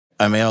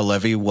I'm Al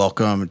Levy.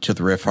 Welcome to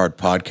the Riff Hard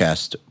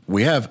podcast.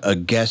 We have a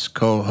guest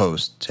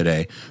co-host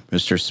today,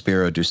 Mr.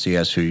 Spiro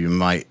Dussias, who you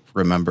might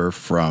remember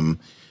from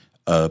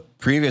a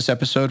previous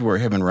episode where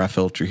him and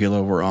Rafael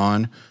Trujillo were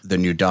on. The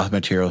new Doth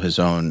material, his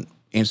own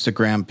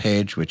Instagram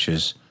page, which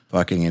is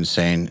fucking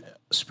insane.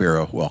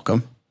 Spiro,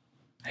 welcome.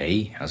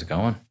 Hey, how's it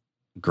going?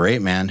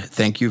 Great, man.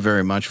 Thank you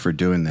very much for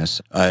doing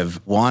this. I've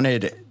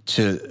wanted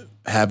to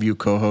have you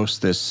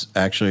co-host this,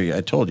 actually, I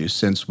told you,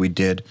 since we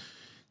did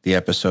the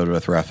episode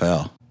with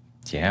Rafael.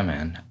 Yeah,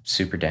 man.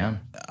 Super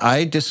down.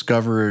 I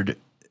discovered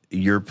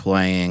your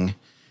playing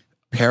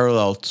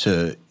parallel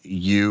to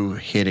you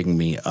hitting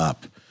me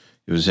up.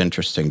 It was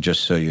interesting,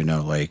 just so you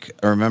know. Like,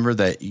 I remember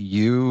that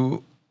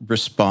you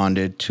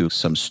responded to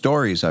some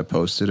stories I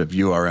posted of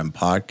URM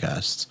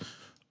podcasts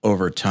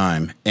over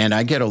time, and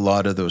I get a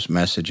lot of those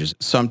messages.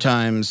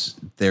 Sometimes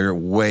they're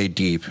way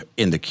deep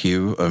in the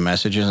queue of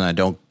messages, and I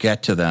don't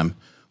get to them,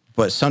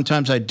 but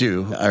sometimes I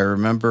do. I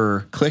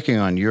remember clicking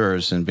on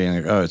yours and being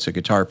like, oh, it's a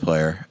guitar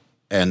player,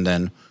 and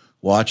then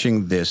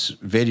watching this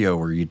video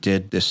where you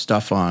did this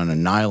stuff on a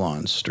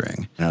nylon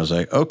string. And I was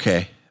like,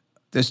 okay,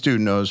 this dude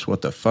knows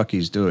what the fuck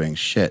he's doing.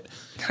 Shit.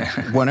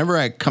 Whenever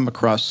I come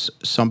across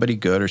somebody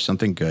good or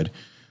something good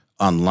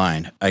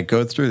online, I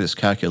go through this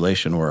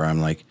calculation where I'm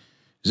like,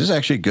 is this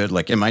actually good?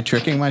 Like, am I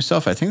tricking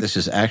myself? I think this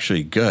is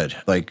actually good.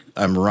 Like,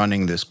 I'm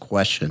running this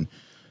question.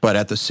 But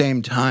at the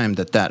same time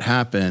that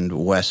happened,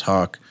 Wes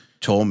Hawk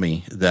told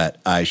me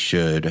that I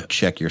should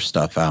check your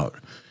stuff out,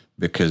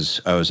 because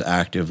I was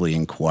actively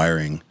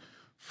inquiring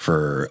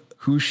for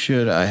who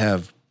should I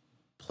have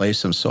play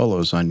some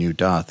solos on New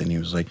Doth. And he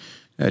was like,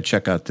 yeah,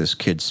 check out this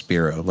kid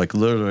Spiro. Like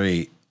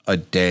literally a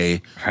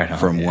day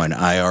from when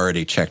I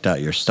already checked out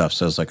your stuff.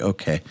 So I was like,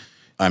 okay,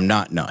 I'm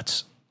not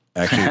nuts.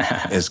 Actually,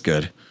 it's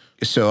good.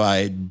 So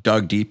I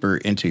dug deeper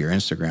into your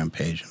Instagram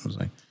page and was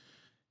like,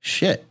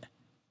 shit,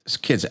 this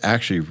kid's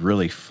actually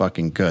really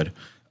fucking good.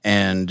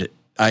 And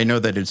I know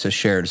that it's a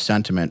shared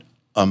sentiment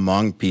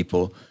among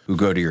people who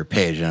go to your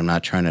page, and I'm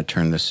not trying to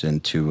turn this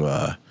into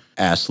a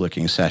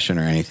ass-licking session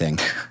or anything,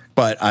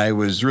 but I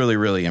was really,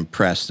 really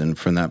impressed, and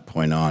from that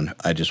point on,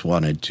 I just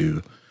wanted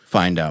to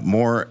find out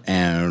more,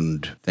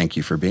 and thank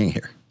you for being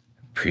here.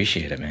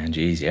 Appreciate it, man.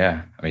 Jeez,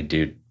 yeah. I mean,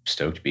 dude,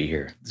 stoked to be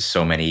here.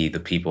 So many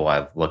the people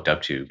I've looked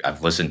up to,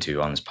 I've listened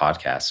to on this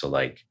podcast, so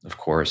like, of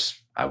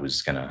course, I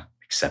was going to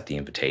accept the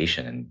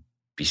invitation and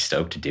be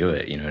stoked to do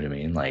it, you know what I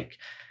mean? Like,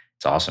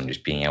 it's awesome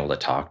just being able to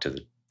talk to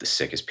the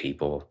sickest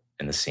people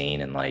in the scene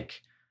and like,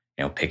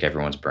 you know, pick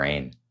everyone's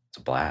brain. It's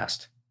a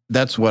blast.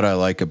 That's what I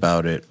like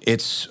about it.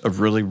 It's a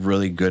really,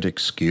 really good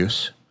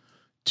excuse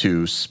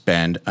to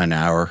spend an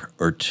hour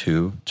or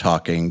two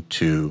talking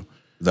to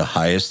the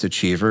highest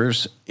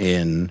achievers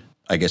in,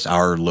 I guess,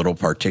 our little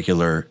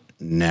particular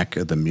neck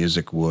of the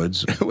music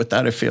woods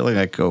without it feeling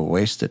like a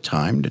waste of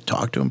time to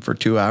talk to them for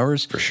 2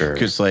 hours. For sure.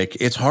 Because like,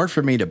 it's hard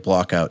for me to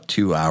block out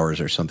 2 hours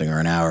or something, or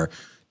an hour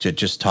to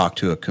just talk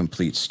to a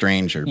complete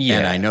stranger. Yeah.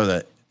 And I know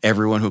that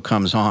everyone who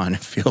comes on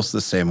feels the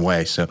same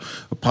way. So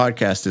a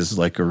podcast is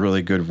like a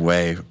really good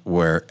way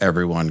where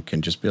everyone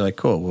can just be like,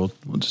 cool,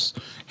 we'll just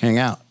hang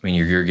out. I mean,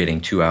 you're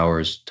getting 2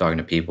 hours talking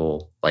to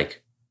people,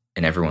 like,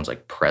 and everyone's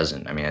like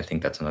present. I mean, I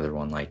think that's another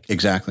one, like,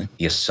 exactly.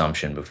 The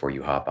assumption before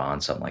you hop on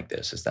something like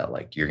this is that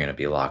like you're going to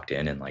be locked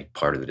in and like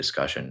part of the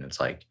discussion. It's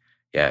like,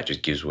 yeah, it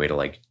just gives way to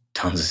like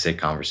tons of sick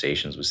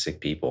conversations with sick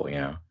people, you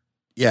know?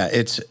 Yeah,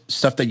 it's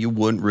stuff that you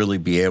wouldn't really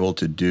be able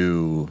to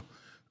do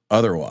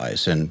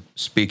otherwise. And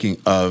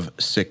speaking of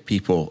sick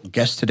people,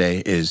 guest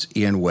today is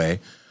Waye,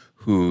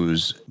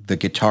 who's the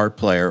guitar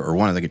player, or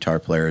one of the guitar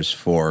players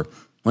for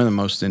one of the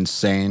most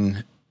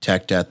insane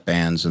tech death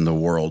bands in the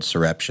world,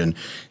 Soreption,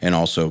 and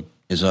also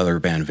his other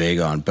band,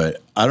 Vagon.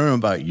 But I don't know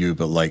about you,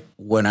 but like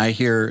when I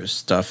hear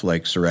stuff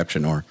like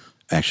Soreption, or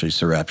actually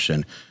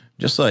Soreption,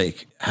 just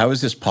like, how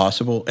is this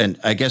possible? And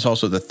I guess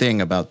also the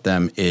thing about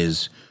them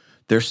is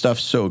their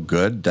stuff's so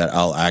good that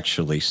I'll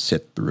actually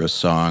sit through a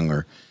song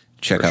or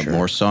check out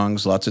more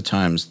songs. Lots of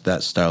times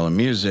that style of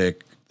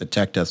music, the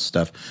tech death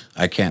stuff,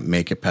 I can't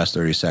make it past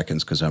 30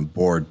 seconds because I'm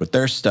bored. But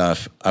their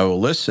stuff, I will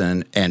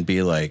listen and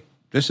be like,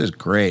 this is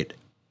great.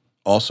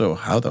 Also,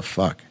 how the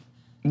fuck?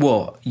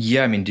 Well,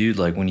 yeah, I mean, dude,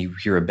 like when you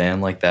hear a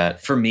band like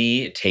that, for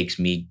me, it takes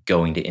me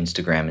going to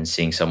Instagram and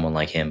seeing someone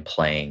like him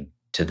playing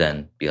to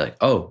then be like,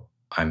 oh,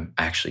 I'm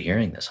actually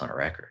hearing this on a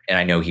record. And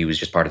I know he was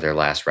just part of their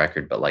last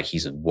record, but like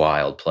he's a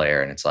wild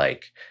player. And it's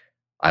like,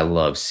 I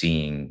love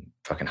seeing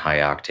fucking high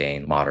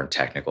octane, modern,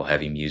 technical,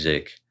 heavy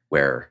music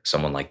where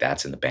someone like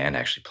that's in the band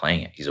actually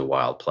playing it. He's a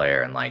wild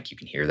player. And like, you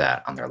can hear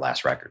that on their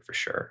last record for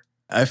sure.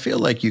 I feel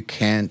like you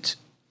can't,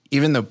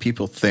 even though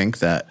people think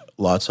that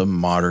lots of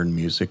modern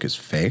music is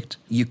faked,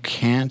 you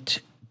can't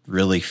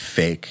really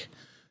fake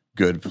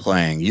good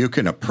playing. You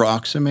can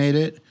approximate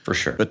it. For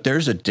sure. But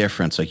there's a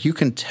difference. Like you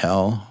can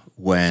tell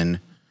when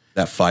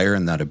that fire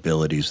and that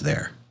ability is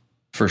there.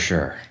 For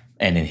sure.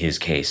 And in his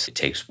case, it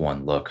takes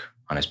one look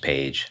on his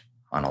page,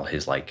 on all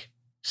his like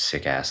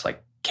sick ass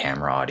like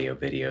camera audio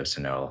videos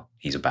to know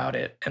he's about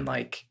it. And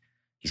like,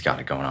 he's got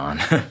it going on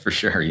for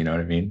sure. You know what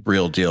I mean?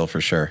 Real deal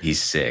for sure.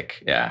 He's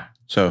sick. Yeah.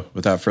 So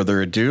without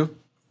further ado,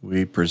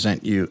 we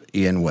present you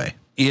Ian Waye.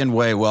 Ian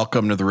Waye,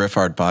 welcome to the Riff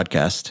Hard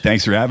podcast.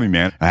 Thanks for having me,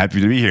 man. I'm happy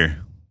to be here.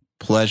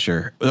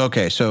 Pleasure.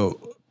 Okay,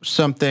 so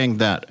something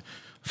that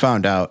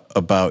found out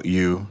about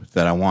you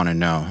that I want to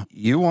know.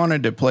 You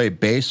wanted to play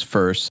bass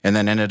first and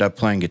then ended up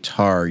playing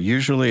guitar.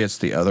 Usually it's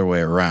the other way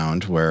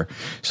around where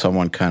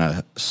someone kind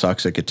of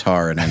sucks at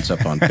guitar and ends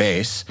up on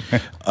bass.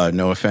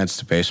 No offense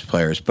to bass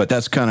players, but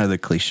that's kind of the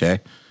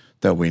cliche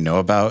that we know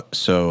about.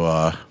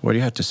 So what do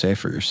you have to say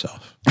for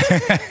yourself?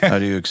 How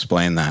do you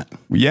explain that?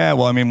 Yeah,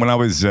 well, I mean, when I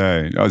was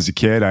a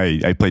kid,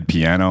 I played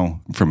piano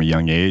from a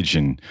young age,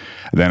 and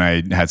then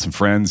I had some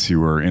friends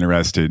who were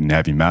interested in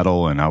heavy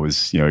metal, and I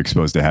was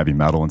exposed to heavy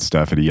metal and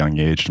stuff at a young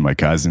age to my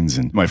cousins.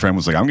 And my friend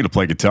was like, "I'm going to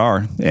play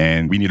guitar,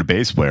 and we need a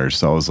bass player."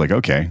 So I was like,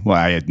 "Okay." Well,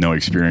 I had no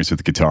experience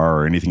with guitar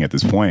or anything at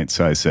this point,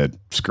 so I said,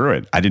 "Screw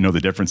it." I didn't know the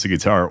difference in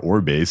guitar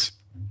or bass,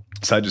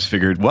 so I just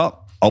figured, well,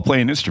 I'll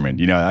play an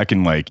instrument. I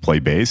can play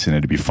bass and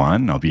it'd be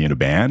fun. I'll be in a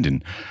band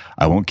and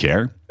I won't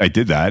care. I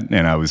did that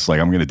and I was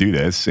like, I'm going to do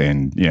this.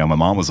 And, my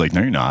mom was like,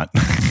 no, you're not.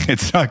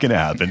 It's not going to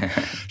happen.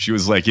 She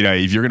was like,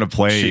 if you're going to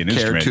play an instrument.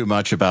 She cared too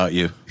much about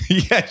you.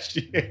 Yeah.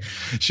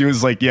 She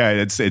was like, yeah,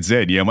 it's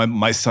it.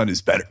 My son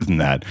is better than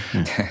that.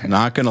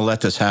 Not going to let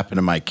this happen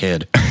to my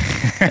kid.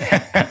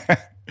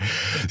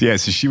 Yeah,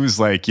 so she was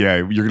like, yeah,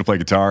 you're going to play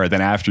guitar, and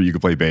then after you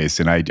can play bass.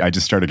 And I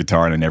just started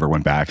guitar and I never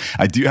went back.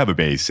 I do have a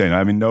bass, and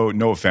I mean,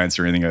 no offense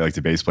or anything like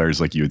to bass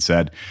players like you had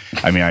said.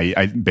 I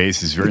mean,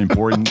 bass is very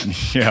important.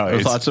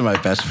 Lots of my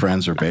best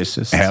friends are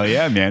bassists. Hell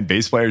yeah, man.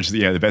 Bass players,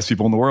 the best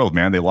people in the world,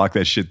 man. They lock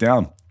that shit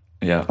down.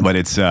 Yeah. But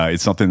it's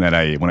something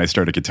that when I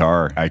started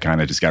guitar, I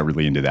kind of just got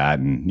really into that.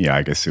 And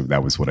I guess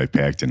that was what I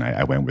picked and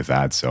I went with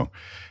that. So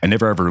I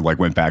never ever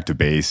went back to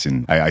bass,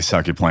 and I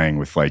suck at playing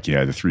with the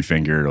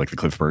 3-finger, the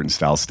Cliff Burton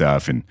style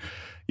stuff. And,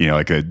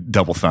 a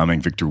double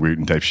thumbing Victor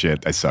Wooten type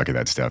shit. I suck at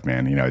that stuff,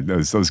 man.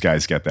 Those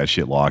guys got that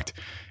shit locked,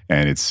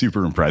 and it's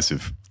super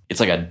impressive. It's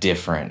like a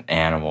different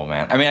animal,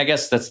 man. I mean, I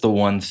guess that's the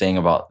one thing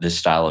about this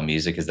style of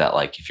music is that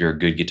if you're a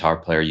good guitar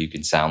player, you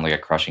can sound like a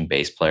crushing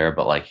bass player.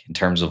 But in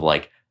terms of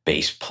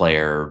bass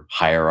player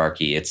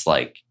hierarchy, it's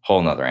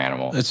whole nother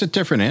animal. It's a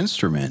different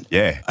instrument.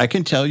 Yeah. I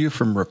can tell you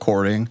from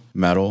recording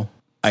metal,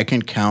 I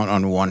can count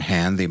on one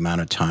hand the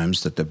amount of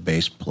times that the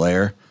bass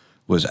player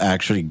was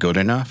actually good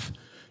enough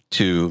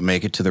to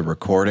make it to the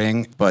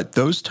recording. But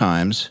those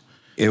times,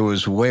 it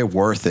was way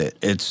worth it.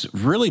 It's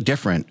really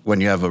different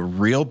when you have a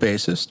real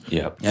bassist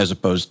as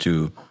opposed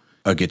to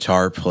a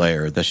guitar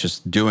player that's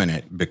just doing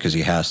it because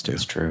he has to.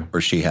 That's true.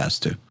 Or she has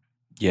to.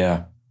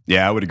 Yeah.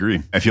 Yeah, I would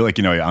agree. I feel like,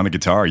 on a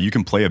guitar, you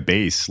can play a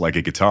bass like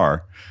a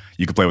guitar.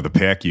 You can play with a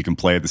pick. You can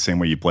play it the same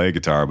way you play a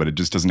guitar, but it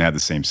just doesn't have the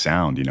same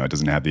sound. It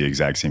doesn't have the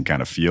exact same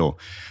kind of feel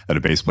that a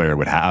bass player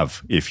would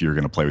have if you're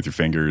going to play with your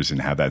fingers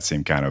and have that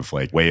same kind of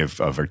way of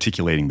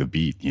articulating the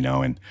beat,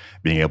 and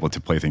being able to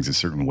play things a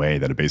certain way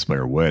that a bass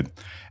player would.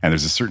 And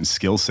there's a certain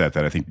skill set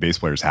that I think bass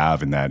players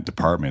have in that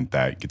department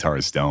that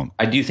guitarists don't.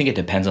 I do think it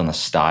depends on the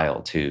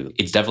style too.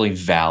 It's definitely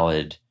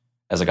valid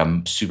as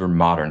a super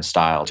modern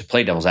style to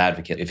play devil's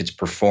advocate. If it's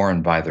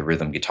performed by the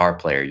rhythm guitar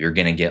player, you're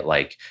going to get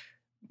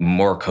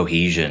more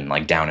cohesion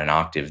down an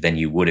octave than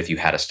you would if you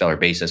had a stellar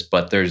bassist.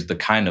 But there's the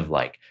kind of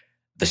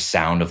the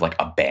sound of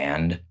a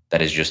band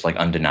that is just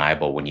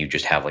undeniable when you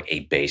just have a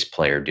bass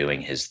player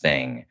doing his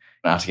thing.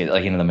 Not to get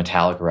into the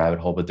Metallica rabbit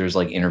hole, but there's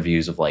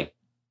interviews of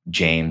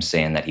James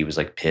saying that he was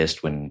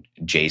pissed when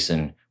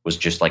Jason was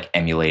just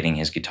emulating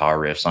his guitar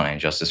riffs on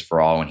Injustice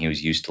for All when he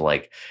was used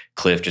to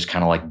Cliff just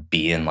kind of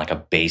being a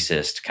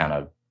bassist, kind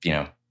of,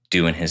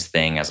 doing his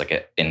thing as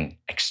an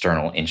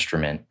external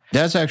instrument.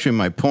 That's actually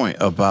my point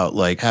about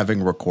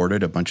having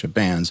recorded a bunch of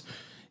bands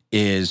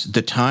is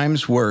the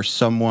times where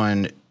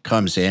someone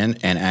comes in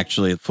and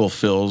actually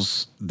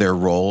fulfills their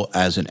role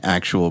as an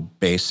actual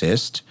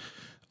bassist,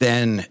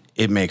 then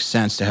it makes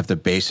sense to have the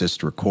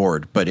bassist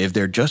record. But if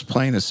they're just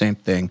playing the same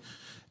thing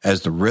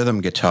as the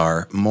rhythm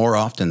guitar, more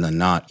often than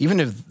not, even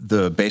if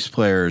the bass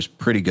player is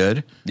pretty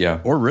good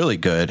or really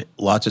good,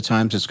 lots of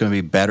times it's going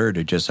to be better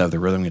to just have the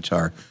rhythm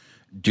guitar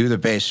do the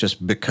bass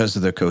just because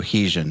of the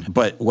cohesion.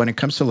 But when it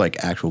comes to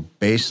actual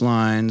bass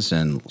lines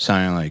and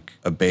sounding like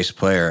a bass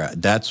player,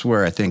 that's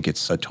where I think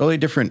it's a totally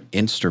different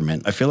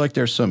instrument. I feel like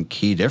there's some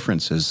key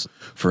differences.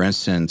 For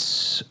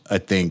instance, I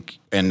think,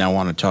 and I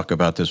want to talk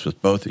about this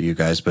with both of you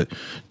guys, but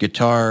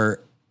guitar,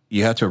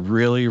 you have to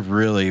really,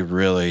 really,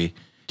 really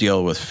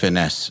deal with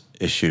finesse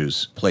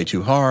issues. Play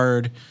too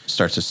hard,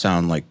 starts to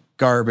sound like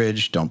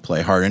garbage. Don't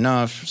play hard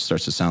enough,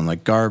 starts to sound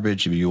like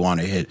garbage. If you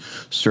want to hit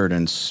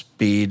certain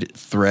speed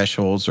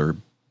thresholds or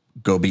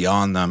go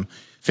beyond them,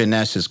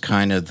 finesse is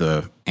kind of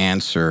the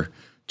answer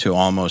to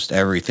almost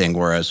everything.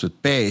 Whereas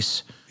with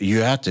bass,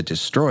 you have to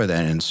destroy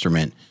that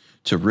instrument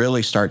to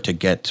really start to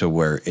get to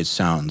where it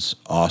sounds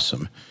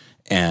awesome.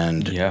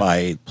 And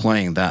by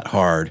playing that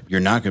hard,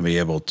 you're not going to be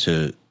able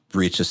to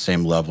reach the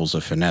same levels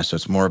of finesse. So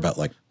it's more about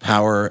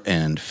power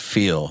and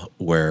feel,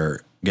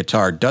 where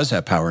guitar does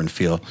have power and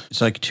feel.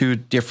 It's two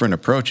different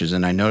approaches.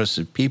 And I notice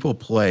if people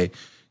play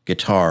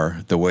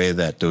guitar the way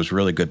that those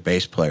really good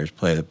bass players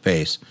play the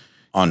bass,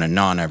 on a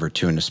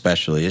non-Evertune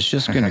especially, it's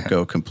just going to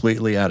go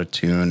completely out of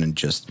tune and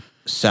just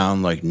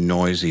sound like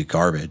noisy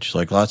garbage.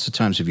 Like lots of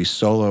times if you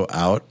solo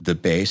out the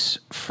bass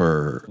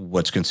for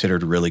what's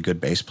considered really good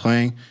bass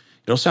playing,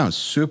 it'll sound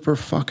super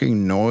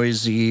fucking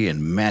noisy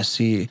and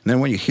messy. And then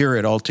when you hear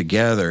it all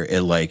together,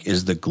 it like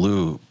is the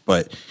glue.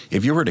 But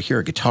if you were to hear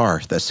a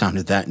guitar that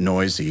sounded that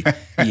noisy,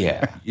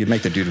 yeah, you'd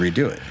make the dude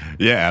redo it.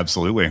 Yeah,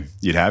 absolutely.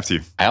 You'd have to.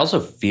 I also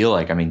feel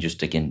like, I mean,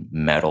 just again,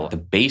 metal, the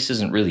bass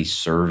isn't really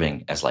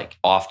serving as like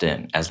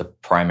often as the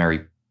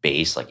primary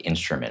bass like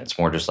instrument. It's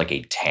more just like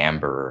a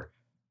timbre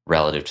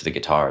relative to the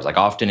guitars. Like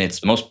often it's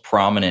the most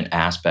prominent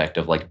aspect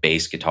of like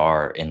bass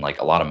guitar in like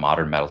a lot of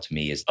modern metal to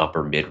me is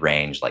upper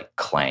mid-range like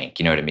clank.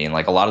 You know what I mean?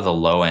 Like a lot of the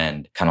low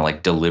end kind of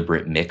like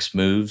deliberate mix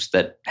moves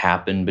that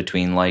happen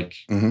between like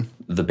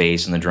the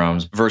bass and the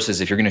drums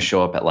versus if you're going to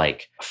show up at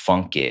like a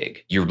funk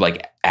gig, you're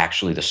like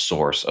actually the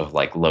source of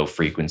like low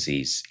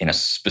frequencies in a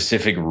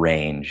specific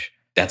range.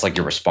 That's like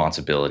your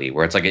responsibility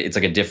where it's like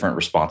a different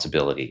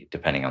responsibility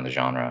depending on the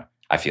genre,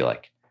 I feel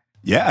like.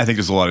 Yeah, I think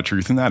there's a lot of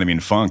truth in that. I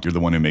mean, funk, you're the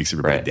one who makes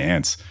everybody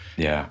dance.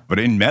 Yeah. But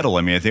in metal,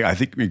 I mean, I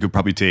think we could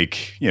probably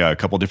take a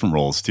couple different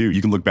roles too.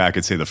 You can look back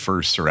at, say, the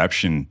first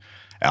Soreption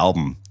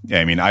album. Yeah,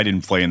 I mean, I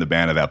didn't play in the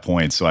band at that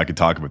point, so I could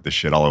talk about this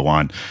shit all I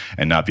want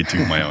and not be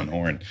tooting my own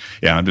horn.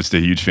 Yeah, I'm just a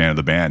huge fan of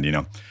the band, you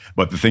know.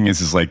 But the thing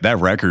is like that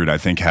record, I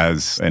think,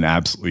 has an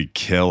absolutely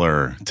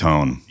killer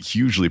tone.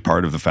 Hugely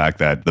part of the fact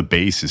that the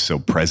bass is so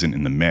present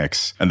in the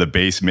mix, and the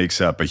bass makes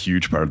up a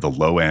huge part of the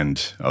low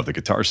end of the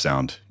guitar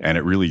sound, and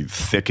it really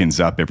thickens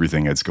up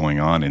everything that's going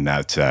on in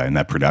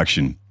that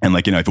production. And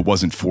like, you know, if it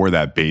wasn't for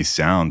that bass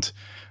sound,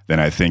 then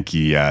I think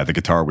the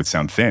guitar would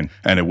sound thin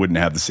and it wouldn't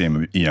have the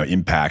same, you know,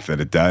 impact that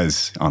it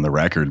does on the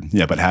record.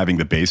 Yeah, but having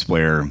the bass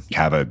player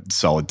have a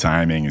solid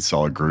timing and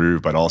solid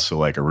groove, but also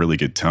like a really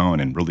good tone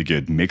and really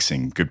good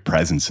mixing, good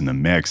presence in the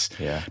mix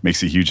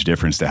makes a huge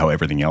difference to how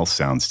everything else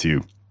sounds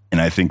too. And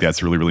I think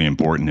that's really, really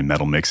important in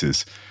metal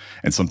mixes.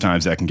 And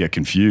sometimes that can get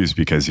confused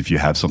because if you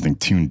have something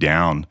tuned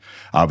down,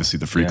 obviously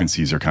the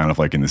frequencies are kind of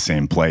like in the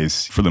same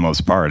place for the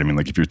most part. I mean,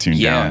 like if you're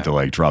tuned down to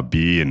like drop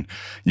B and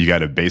you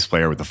got a bass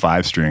player with a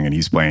 5-string and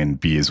he's playing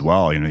B as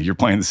well, you know, you're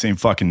playing the same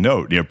fucking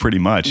note, you know, pretty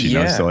much, you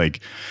know, so like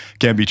it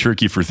can be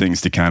tricky for things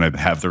to kind of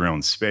have their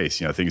own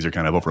space. You know, things are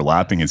kind of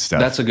overlapping and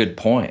stuff. That's a good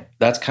point.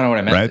 That's kind of what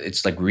I meant. Right?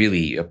 It's like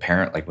really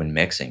apparent like when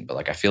mixing, but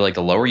like I feel like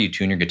the lower you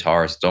tune your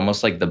guitars, it's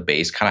almost like the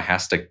bass kind of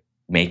has to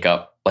make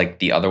up like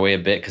the other way a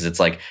bit because it's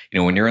like, you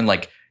know, when you're in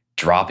like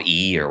drop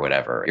E or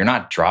whatever, you're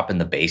not dropping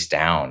the bass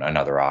down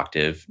another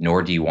octave,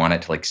 nor do you want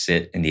it to like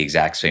sit in the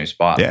exact same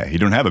spot. Yeah, you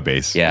don't have a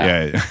bass.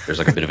 Yeah. There's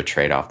like a bit of a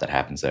trade-off that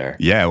happens there.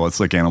 Yeah, well, it's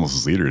like Animals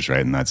as Leaders,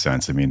 right, in that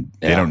sense. I mean,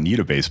 they don't need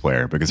a bass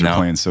player because they're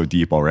playing so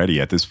deep already.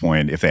 At this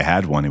point, if they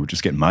had one, it would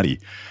just get muddy.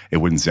 It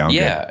wouldn't sound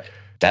good.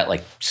 That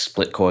like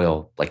split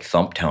coil, like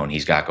thump tone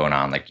he's got going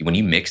on. Like when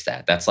you mix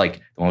that, that's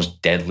like the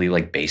most deadly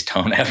like bass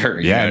tone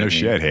ever. Yeah, no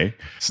shit. Hey,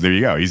 so there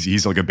you go.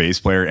 He's like a bass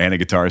player and a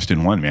guitarist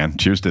in one, man.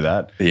 Cheers to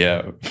that.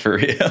 Yeah, for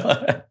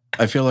real.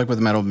 I feel like with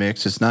metal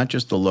mix, it's not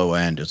just the low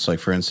end. It's like,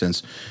 for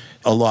instance,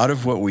 a lot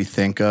of what we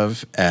think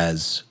of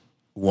as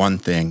one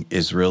thing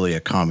is really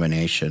a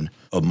combination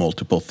of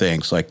multiple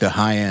things. Like the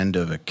high end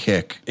of a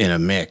kick in a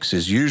mix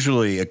is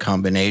usually a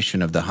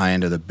combination of the high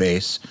end of the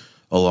bass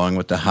along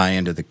with the high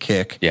end of the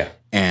kick. Yeah.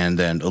 And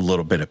then a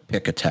little bit of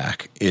pick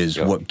attack is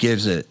what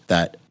gives it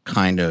that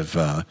kind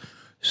of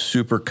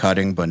super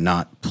cutting but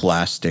not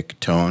plastic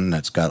tone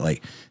that's got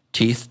like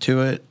teeth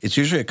to it. It's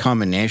usually a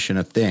combination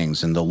of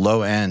things. And the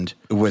low end,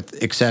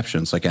 with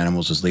exceptions like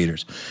Animals as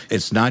Leaders,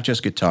 it's not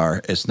just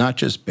guitar, it's not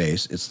just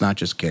bass, it's not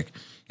just kick.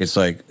 It's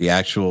like the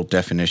actual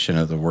definition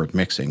of the word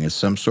mixing is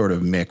some sort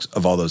of mix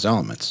of all those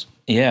elements.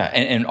 Yeah.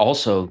 And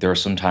also there are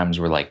some times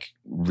where like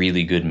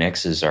really good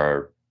mixes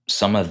are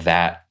some of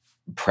that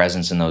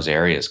presence in those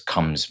areas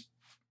comes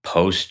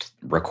post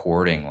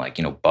recording, like,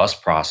 you know, bus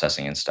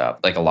processing and stuff.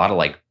 Like a lot of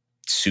like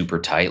super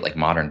tight, like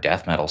modern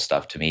death metal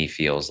stuff to me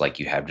feels like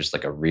you have just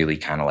like a really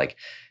kind of like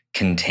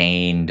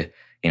contained,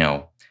 you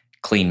know,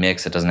 clean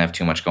mix that doesn't have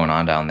too much going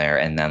on down there.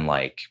 And then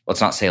like,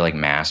 let's not say like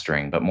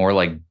mastering, but more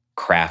like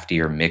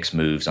craftier mix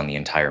moves on the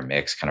entire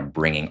mix, kind of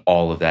bringing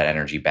all of that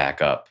energy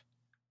back up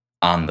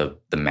on the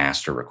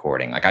master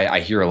recording. Like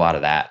I hear a lot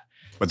of that.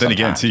 But then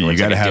again, too, you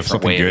got to have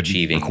something good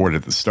achieving recorded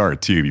at the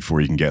start, too, before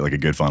you can get like a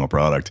good final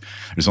product.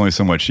 There's only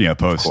so much,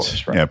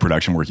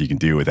 production work you can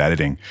do with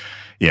editing.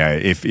 Yeah,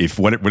 if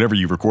whatever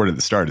you record at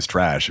the start is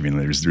trash, I mean,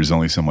 there's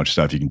only so much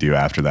stuff you can do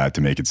after that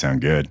to make it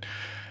sound good.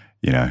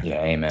 You know?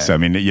 Yeah, amen. So, I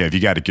mean, if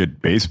you got a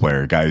good bass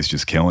player, a guy who's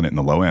just killing it in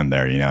the low end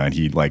there, you know, and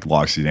he like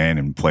locks it in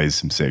and plays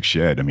some sick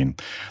shit, I mean,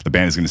 the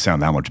band is going to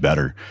sound that much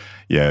better.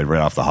 Yeah,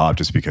 right off the hop,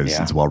 just because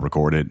it's well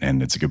recorded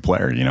and it's a good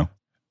player, you know?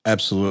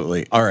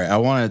 Absolutely. All right, I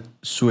want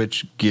to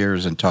switch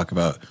gears and talk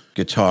about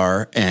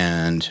guitar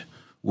and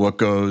what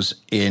goes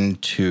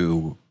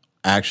into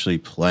actually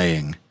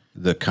playing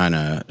the kind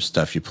of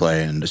stuff you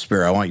play. And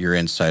Spiro, I want your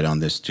insight on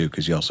this too,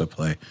 because you also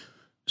play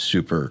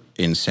super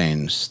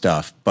insane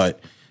stuff. But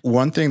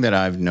one thing that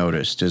I've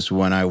noticed is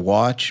when I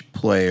watch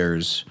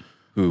players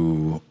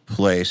who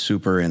play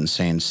super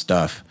insane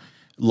stuff,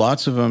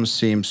 lots of them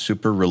seem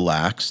super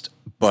relaxed,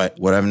 but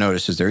what I've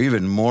noticed is they're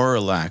even more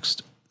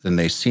relaxed than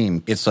they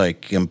seem. It's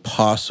like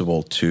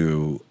impossible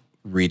to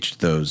reach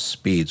those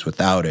speeds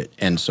without it.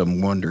 And so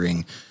I'm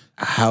wondering,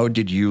 how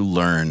did you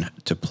learn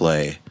to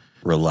play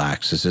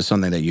relaxed? Is this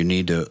something that you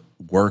need to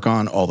work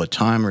on all the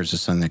time, or is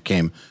this something that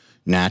came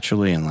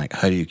naturally? And like,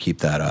 how do you keep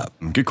that up?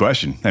 Good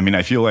question. I mean,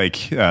 I feel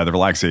like the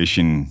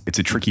relaxation, it's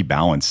a tricky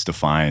balance to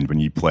find when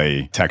you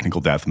play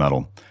technical death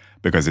metal,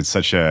 because it's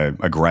such a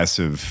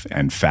aggressive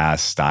and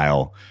fast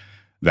style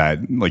that,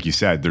 like you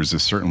said, there's a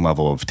certain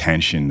level of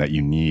tension that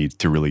you need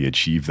to really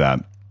achieve that.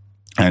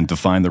 And to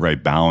find the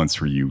right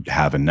balance where you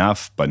have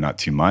enough, but not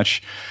too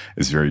much,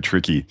 is very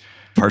tricky.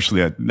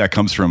 Partially that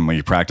comes from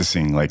like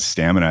practicing like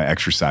stamina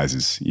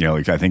exercises. You know,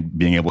 like I think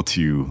being able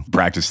to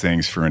practice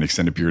things for an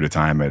extended period of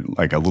time at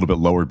like a little bit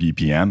lower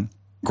BPM,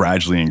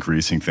 gradually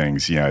increasing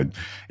things, you know,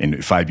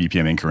 in 5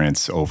 BPM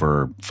increments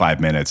over 5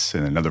 minutes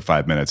and another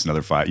 5 minutes,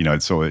 another 5, you know,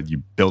 so you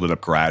build it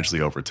up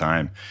gradually over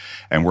time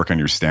and work on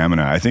your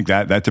stamina. I think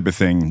that type of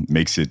thing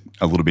makes it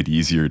a little bit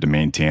easier to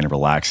maintain a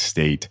relaxed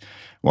state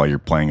while you're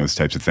playing those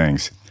types of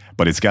things.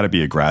 But it's got to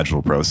be a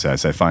gradual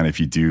process. I find if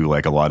you do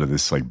like a lot of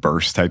this like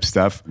burst type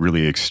stuff,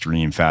 really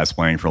extreme fast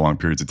playing for long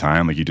periods of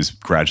time, like you just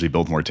gradually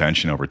build more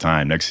tension over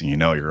time. Next thing you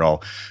know, you're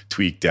all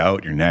tweaked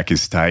out, your neck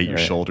is tight, your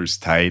shoulders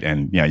tight,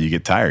 and yeah, you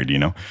get tired, you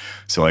know?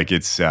 So like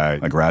it's a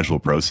gradual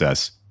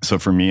process. So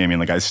for me, I mean,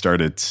 like I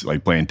started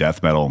like playing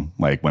death metal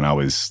like when I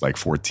was like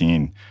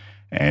 14.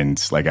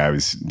 And like I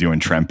was doing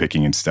trem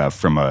picking and stuff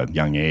from a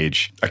young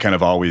age. I kind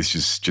of always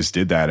just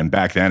did that. And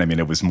back then, I mean,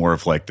 it was more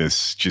of like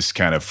this just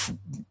kind of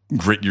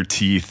grit your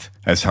teeth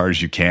as hard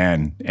as you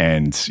can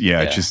and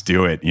just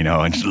do it, you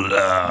know, and you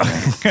know,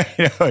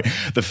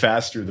 the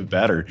faster, the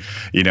better,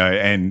 you know,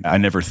 and I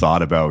never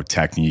thought about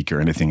technique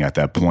or anything at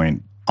that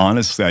point.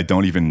 Honestly, I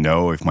don't even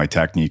know if my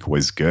technique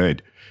was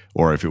good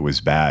or if it was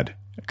bad,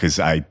 because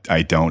I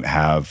don't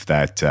have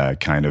that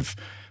kind of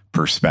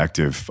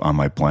perspective on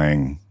my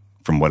playing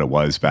from what it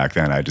was back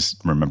then. I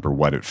just remember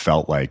what it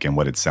felt like and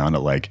what it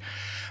sounded like.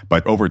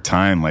 But over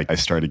time, like I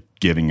started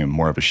giving him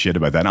more of a shit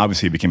about that. And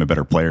obviously, I became a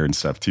better player and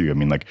stuff too. I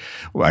mean, like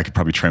I could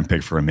probably trem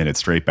pick for a minute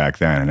straight back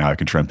then, and now I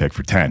can trem pick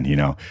for 10. You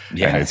know,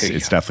 and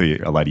it's definitely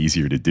a lot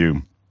easier to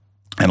do.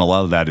 And a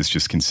lot of that is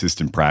just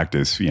consistent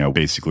practice. You know,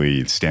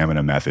 basically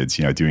stamina methods.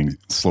 You know, doing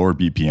slower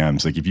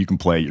BPMs. Like if you can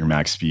play at your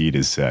max speed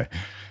is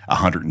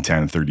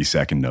 110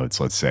 30-second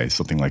notes, let's say,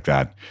 something like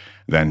that.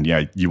 Then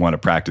you want to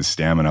practice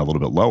stamina a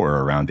little bit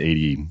lower, around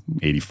 80,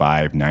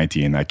 85,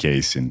 90 in that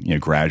case, and you know,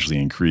 gradually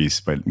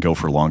increase, but go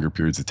for longer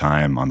periods of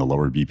time on the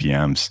lower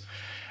BPMs.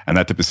 And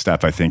that type of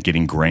stuff, I think it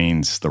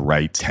ingrains the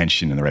right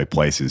tension in the right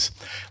places.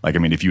 Like, I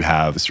mean, if you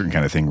have a certain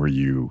kind of thing where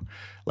you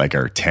like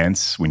are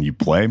tense when you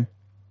play,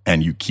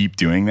 and you keep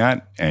doing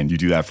that, and you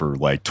do that for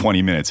like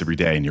 20 minutes every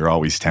day, and you're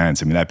always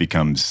tense, I mean, that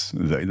becomes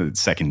the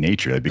second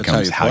nature. That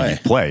becomes how you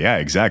play. Yeah,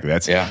 exactly.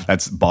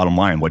 That's bottom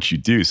line, what you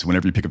do. So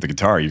whenever you pick up the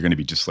guitar, you're going to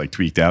be just like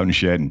tweaked out and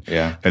shit, and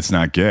that's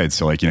not good.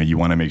 So like, you know, you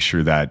want to make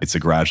sure that it's a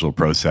gradual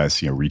process,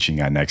 you know, reaching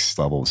that next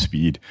level of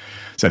speed.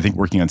 So I think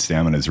working on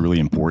stamina is really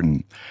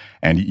important.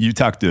 And you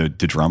talk to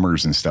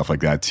drummers and stuff like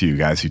that too,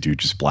 guys who do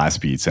just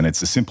blast beats, and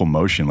it's a simple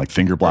motion like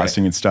finger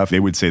blasting and stuff. They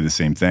would say the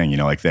same thing, you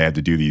know, like they had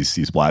to do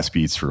these blast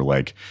beats for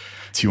like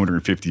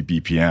 250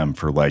 BPM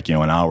for like, you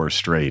know, an hour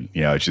straight.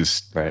 You know, it's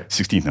just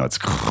 16th notes,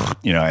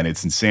 you know, and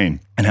it's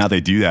insane. And how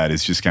they do that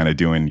is just kind of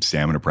doing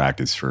stamina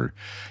practice for,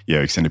 you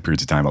know, extended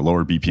periods of time at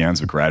lower BPMs,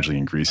 but gradually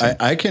increasing.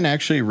 I can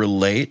actually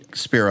relate.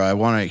 Spiro, I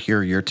want to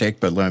hear your take,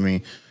 but let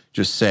me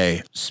just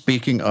say,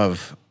 speaking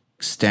of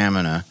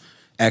stamina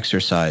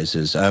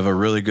exercises, I have a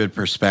really good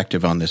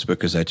perspective on this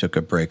because I took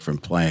a break from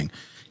playing,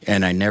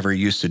 and I never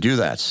used to do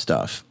that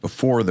stuff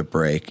before the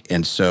break.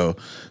 And so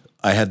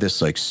I had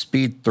this like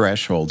speed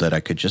threshold that I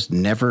could just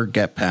never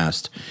get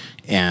past.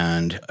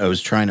 And I was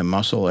trying to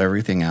muscle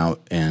everything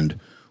out and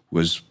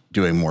was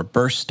doing more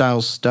burst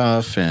style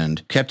stuff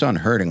and kept on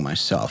hurting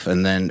myself.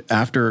 And then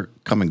after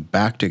coming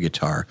back to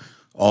guitar,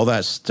 all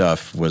that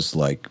stuff was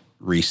like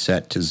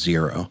reset to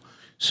zero.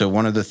 So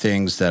one of the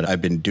things that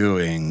I've been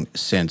doing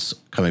since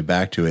coming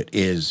back to it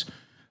is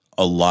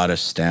a lot of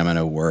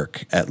stamina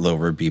work at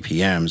lower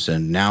BPMs.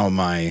 And now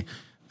my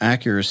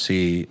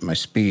accuracy, my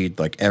speed,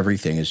 like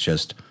everything is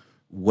just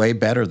way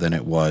better than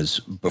it was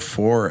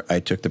before I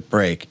took the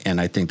break. And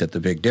I think that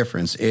the big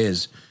difference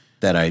is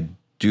that I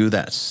do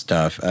that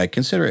stuff. I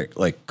consider it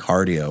like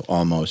cardio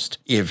almost.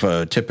 If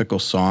a typical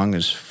song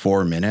is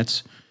 4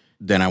 minutes,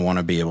 then I want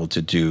to be able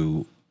to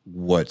do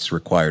what's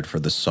required for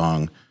the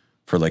song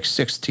for like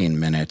 16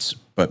 minutes,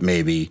 but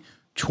maybe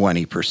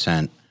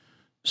 20%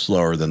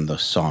 slower than the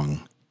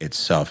song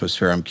itself.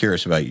 Spiro, I'm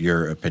curious about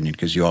your opinion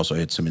because you also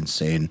hit some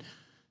insane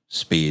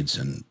speeds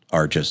and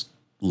are just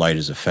light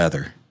as a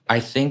feather. I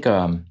think,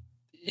 and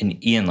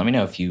Ian, let me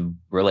know if you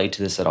relate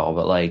to this at all,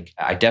 but like,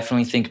 I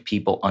definitely think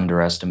people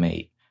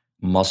underestimate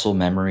muscle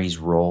memory's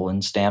role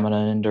in stamina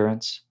and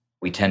endurance.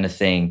 We tend to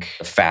think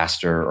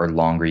faster or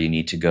longer you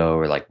need to go,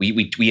 or like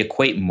we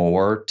equate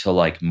more to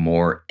like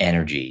more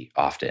energy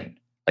often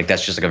Like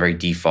that's just like a very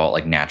default,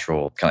 like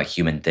natural kind of like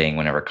human thing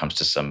whenever it comes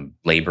to some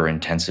labor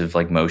intensive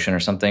like motion or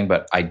something.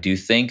 But I do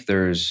think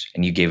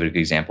and you gave it a good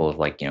example of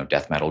like,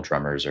 death metal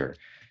drummers or,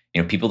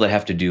 people that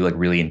have to do like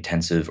really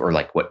intensive or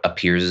like what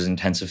appears as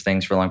intensive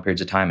things for long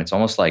periods of time. It's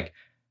almost like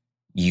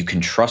you can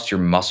trust your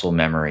muscle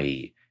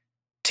memory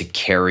to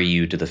carry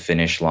you to the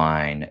finish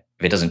line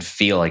if it doesn't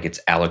feel like it's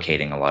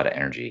allocating a lot of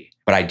energy.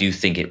 But I do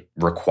think it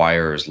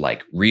requires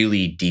like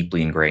really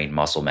deeply ingrained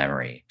muscle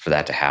memory for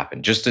that to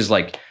happen. Just as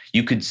like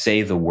you could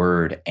say the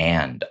word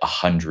 "and"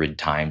 100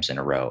 times in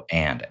a row,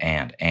 and,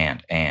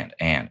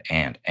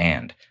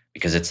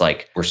 because it's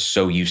like we're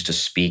so used to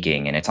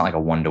speaking, and it's not like a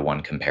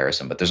one-to-one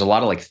comparison, but there's a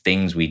lot of like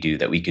things we do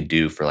that we could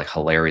do for like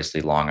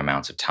hilariously long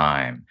amounts of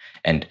time.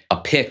 And a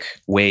pick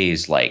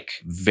weighs like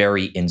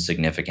very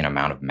insignificant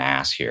amount of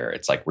mass here.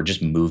 It's like we're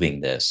just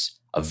moving this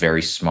a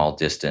very small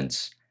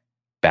distance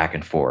back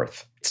and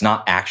forth. It's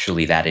not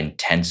actually that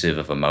intensive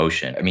of a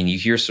motion. I mean, you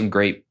hear some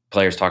great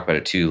players talk about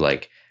it too,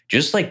 like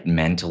just like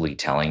mentally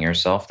telling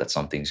yourself that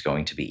something's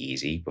going to be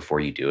easy before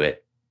you do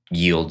it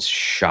yields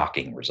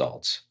shocking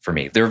results for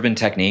me. There have been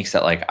techniques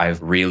that like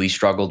I've really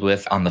struggled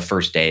with on the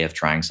first day of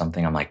trying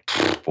something. I'm like,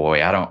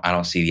 boy, I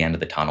don't see the end of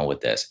the tunnel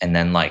with this. And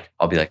then like,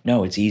 I'll be like,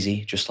 no, it's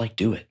easy. Just like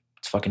do it.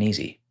 It's fucking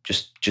easy.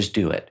 Just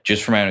do it.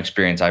 Just from my own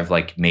experience, I've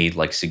like made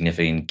like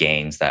significant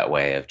gains that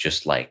way of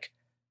just like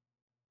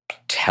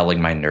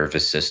telling my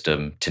nervous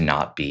system to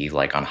not be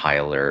like on high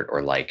alert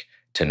or like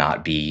to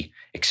not be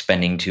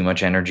expending too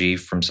much energy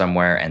from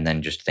somewhere. And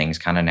then just things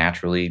kind of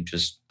naturally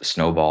just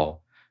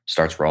snowball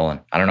starts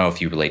rolling. I don't know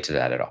if you relate to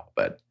that at all,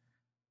 but.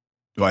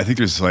 Well, I think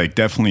there's like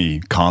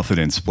definitely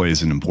confidence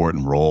plays an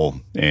important role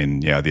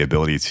in the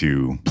ability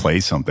to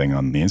play something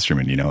on the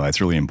instrument. That's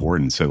really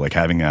important. So like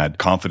having that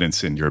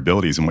confidence in your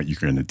abilities and what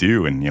you're going to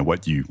do and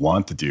what you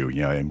want to do,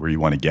 and where you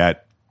want to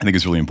get, I think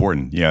is really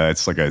important.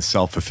 It's like a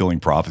self-fulfilling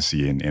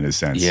prophecy in a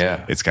sense.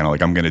 Yeah. It's kind of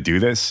like I'm going to do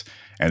this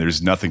and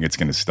there's nothing that's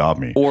going to stop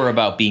me. Or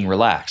about being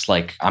relaxed.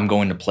 Like I'm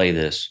going to play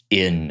this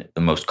in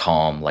the most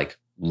calm, like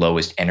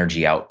lowest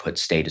energy output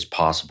state as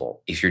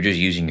possible. If you're just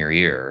using your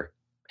ear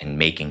and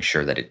making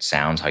sure that it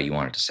sounds how you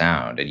want it to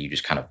sound, and you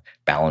just kind of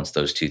balance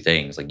those two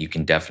things, like you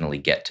can definitely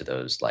get to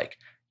those like,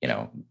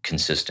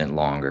 consistent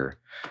longer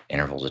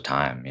intervals of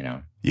time,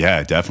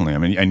 Yeah, definitely. I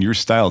mean, and your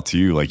style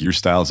too, like your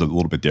style is a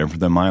little bit different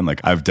than mine. Like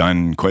I've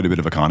done quite a bit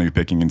of economy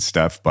picking and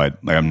stuff, but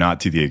like I'm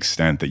not to the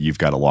extent that you've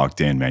got it locked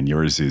in, man.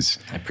 Yours is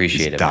I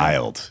appreciate it,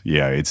 dialed. Man.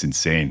 Yeah, it's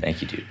insane.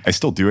 Thank you, dude. I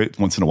still do it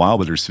once in a while,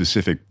 but there's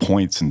specific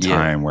points in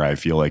time where I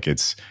feel like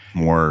it's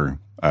more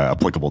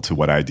applicable to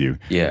what I do.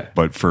 Yeah.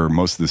 But for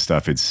most of the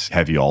stuff, it's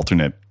heavy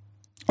alternate.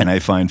 And I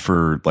find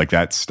for like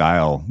that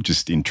style,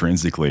 just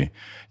intrinsically,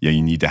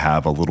 you need to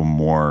have a little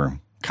more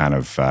kind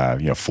of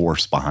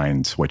force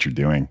behind what you're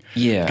doing.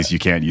 Yeah. Because you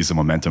can't use the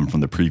momentum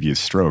from the previous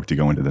stroke to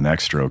go into the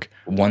next stroke.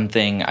 One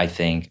thing I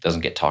think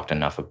doesn't get talked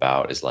enough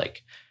about is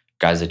like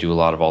guys that do a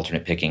lot of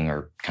alternate picking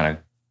or kind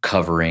of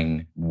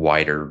covering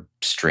wider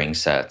string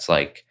sets.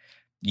 Like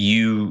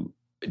you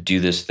do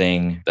this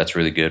thing that's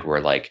really good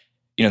where like,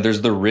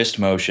 there's the wrist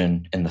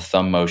motion and the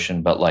thumb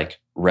motion, but like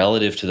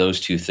relative to those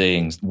two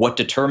things, what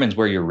determines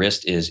where your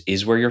wrist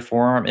is where your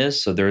forearm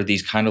is. So there are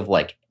these kind of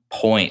like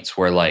points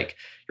where like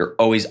you're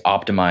always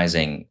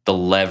optimizing the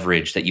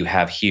leverage that you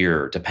have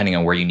here, depending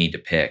on where you need to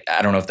pick.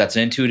 I don't know if that's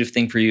an intuitive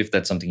thing for you, if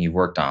that's something you've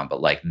worked on,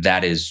 but like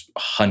that is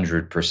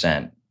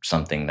 100%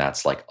 something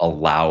that's like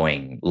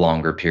allowing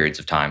longer periods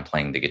of time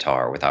playing the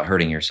guitar without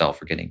hurting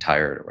yourself or getting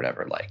tired or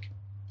whatever. Like,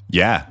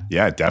 yeah,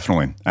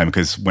 definitely.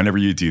 Because whenever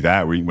you do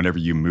that, whenever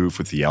you move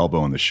with the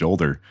elbow and the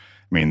shoulder,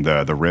 I mean,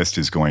 the wrist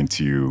is going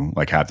to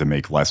like have to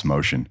make less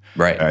motion.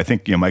 Right. I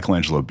think,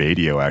 Michelangelo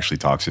Badio actually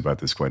talks about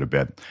this quite a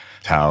bit.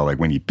 How like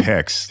when he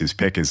picks, his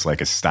pick is like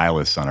a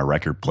stylus on a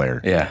record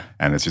player. Yeah.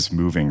 And it's just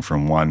moving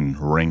from one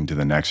ring to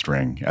the next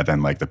ring. And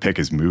then like the pick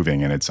is moving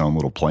in its own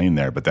little plane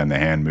there, but then the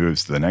hand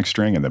moves to the next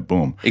string and then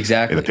boom.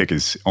 Exactly. The pick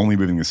is only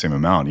moving the same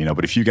amount,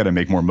 but if you got to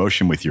make more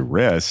motion with your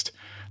wrist,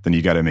 then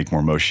you got to make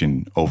more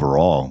motion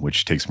overall,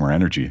 which takes more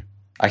energy.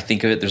 I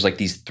think of it, there's like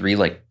these three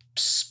like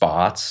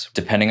spots,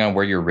 depending on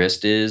where your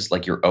wrist is,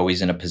 like you're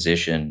always in a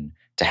position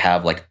to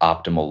have like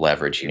optimal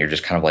leverage, and you're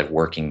just kind of like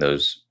working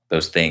those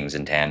things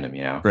in tandem,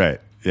 Right.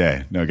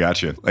 Yeah. No,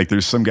 gotcha. Like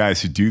there's some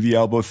guys who do the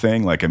elbow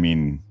thing. Like, I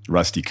mean,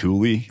 Rusty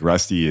Cooley.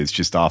 Rusty is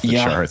just off the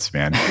charts,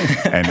 man.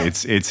 And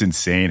it's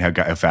insane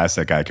how fast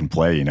that guy can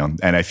play, And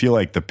I feel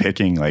like the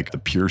picking, like the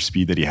pure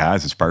speed that he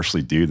has is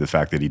partially due to the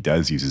fact that he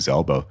does use his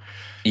elbow.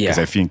 Yeah. Because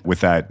I think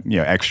with that,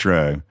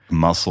 extra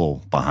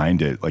muscle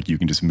behind it, like you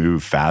can just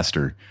move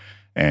faster.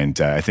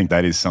 And I think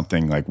that is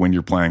something like when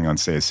you're playing on,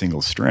 say, a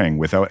single string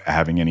without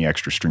having any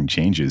extra string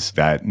changes,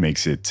 that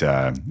makes it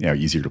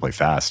easier to play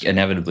fast.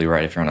 Inevitably,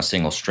 right? If you're on a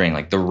single string,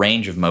 like the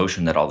range of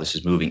motion that all this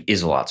is moving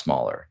is a lot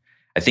smaller.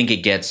 I think it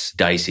gets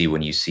dicey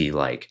when you see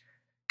like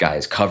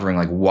guys covering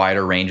like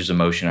wider ranges of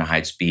motion at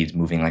high speeds,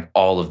 moving like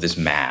all of this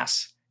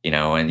mass,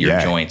 and your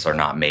joints are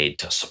not made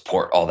to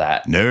support all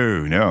that.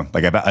 No.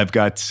 Like I've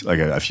got like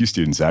a few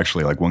students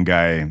actually. Like one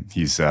guy,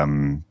 he's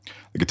the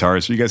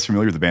guitarist. Are you guys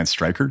familiar with the band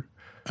Stryker?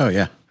 Oh,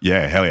 yeah.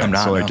 Yeah, hell yeah. I'm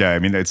not, So like, no. I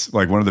mean, it's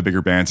like one of the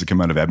bigger bands that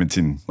come out of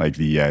Edmonton, like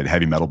the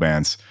heavy metal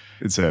bands.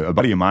 It's a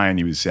buddy of mine.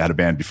 He had a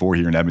band before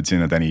here in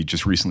Edmonton, and then he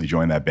just recently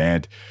joined that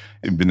band.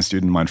 He'd been a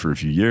student of mine for a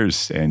few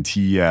years, and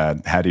he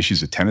had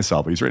issues with tennis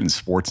elbow. He's written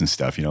sports and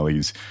stuff. You know,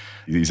 he's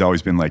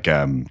always been like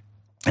an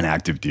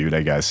active dude,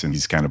 I guess, and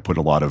he's kind of put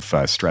a lot of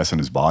stress on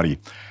his body.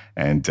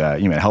 And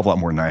you know, a hell of a lot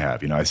more than I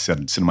have. You know, I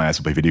sit in my ass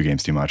and play video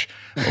games too much.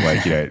 But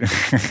like,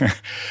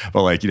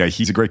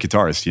 he's a great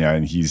guitarist. You know,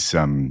 and he's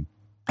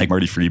like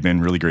Marty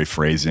Friedman, really great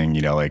phrasing,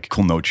 you know, like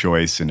cool note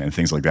choice and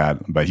things like that.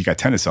 But he got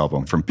tennis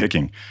elbow from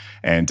picking.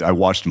 And I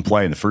watched him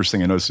play, and the first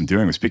thing I noticed him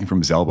doing was picking from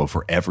his elbow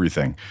for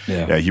everything.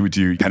 Yeah, he would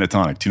do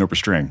pentatonic, tune up a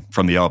string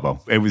from the elbow.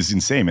 It was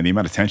insane, and the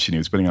amount of tension he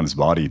was putting on his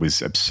body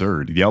was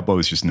absurd. The elbow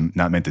is just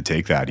not meant to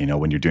take that, you know,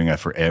 when you're doing that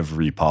for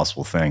every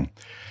possible thing.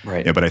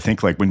 Right. Yeah, but I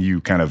think like when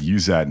you kind of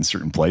use that in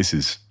certain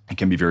places, it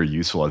can be very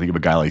useful. I think of a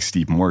guy like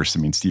Steve Morse. I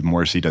mean, Steve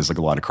Morse, he does like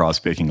a lot of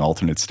cross-picking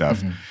alternate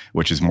stuff,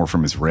 which is more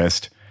from his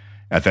wrist.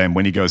 And then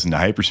when he goes into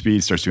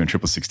hyperspeed, starts doing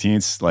triple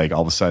sixteenths, like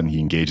all of a sudden he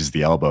engages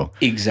the elbow.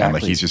 Exactly. And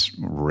like he's just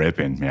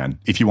ripping, man.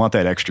 If you want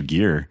that extra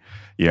gear,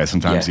 yeah,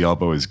 sometimes the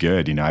elbow is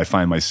good. You know, I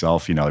find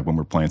myself, you know, like when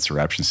we're playing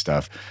Soreption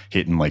stuff,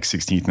 hitting like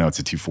 16th notes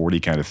at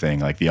 240 kind of thing,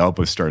 like the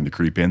elbow's starting to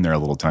creep in there a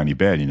little tiny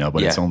bit, you know,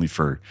 but it's only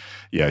for,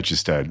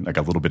 just like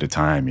a little bit of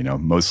time, you know.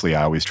 Mostly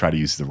I always try to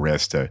use the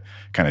wrist to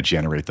kind of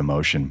generate the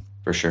motion.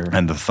 For sure.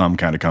 And the thumb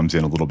kind of comes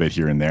in a little bit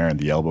here and there, and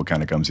the elbow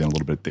kind of comes in a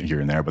little bit here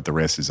and there, but the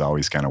wrist is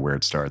always kind of where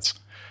it starts.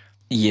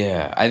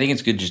 Yeah, I think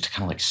it's good just to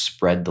kind of like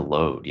spread the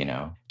load, you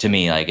know? To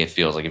me, like it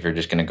feels like if you're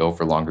just going to go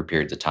for longer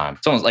periods of time,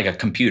 it's almost like a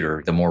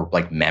computer. The more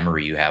like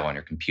memory you have on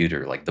your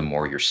computer, like the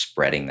more you're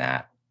spreading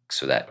that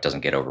so that it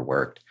doesn't get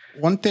overworked.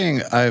 One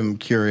thing I'm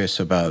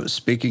curious about,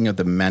 speaking of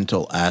the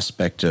mental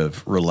aspect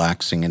of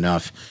relaxing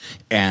enough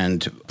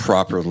and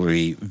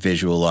properly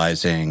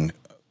visualizing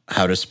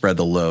how to spread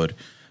the load,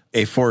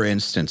 for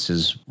instance,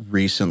 is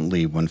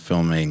recently when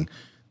filming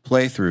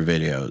playthrough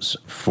videos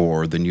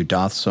for the new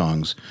Doth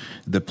songs,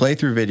 the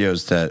playthrough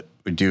videos that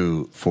we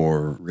do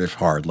for Riff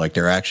Hard, like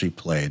they're actually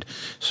played,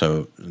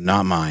 so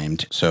not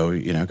mimed. So,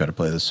 you know, got to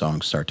play the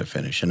song start to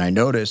finish. And I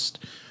noticed,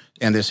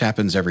 and this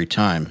happens every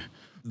time,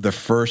 the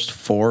first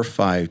 4 or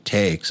 5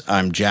 takes,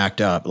 I'm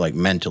jacked up, like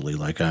mentally,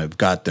 like I've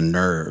got the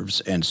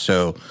nerves. And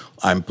so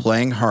I'm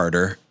playing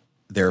harder,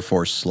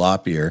 therefore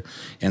sloppier.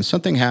 And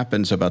something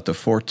happens about the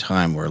 4th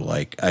time where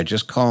like I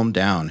just calm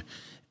down.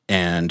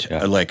 And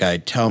like I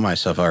tell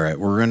myself, all right,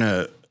 we're going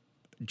to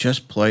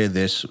just play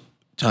this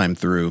time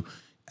through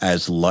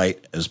as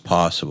light as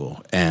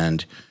possible.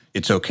 And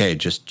it's okay,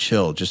 just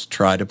chill, just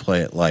try to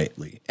play it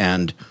lightly.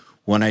 And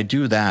when I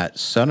do that,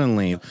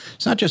 suddenly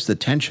it's not just the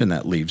tension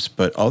that leaves,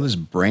 but all this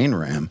brain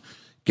RAM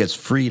gets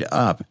freed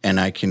up and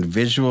I can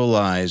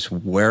visualize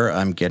where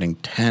I'm getting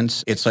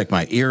tense. It's like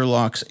my ear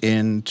locks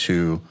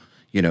into,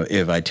 you know,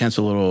 if I tense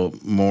a little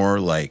more,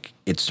 like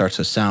it starts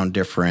to sound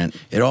different.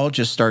 It all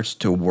just starts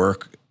to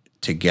work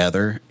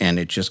together and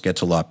it just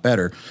gets a lot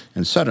better.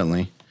 And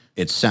suddenly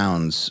it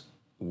sounds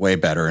way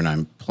better and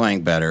I'm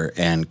playing better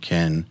and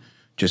can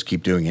just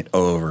keep doing it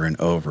over and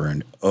over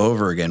and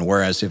over again.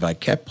 Whereas if I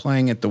kept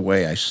playing it the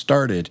way I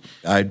started,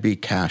 I'd be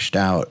cashed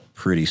out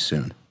pretty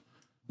soon.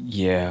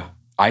 Yeah.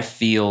 I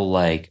feel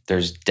like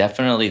there's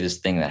definitely this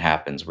thing that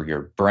happens where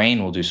your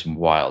brain will do some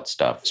wild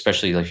stuff,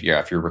 especially if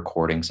you're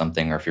recording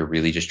something or if you're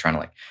really just trying to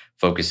like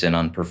focus in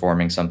on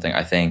performing something.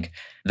 I think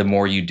the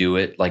more you do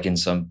it, like in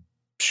some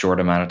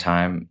short amount of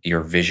time, your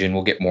vision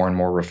will get more and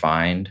more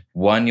refined.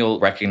 One, you'll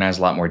recognize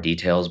a lot more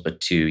details, but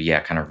 2,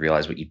 kind of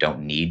realize what you don't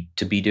need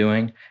to be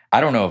doing.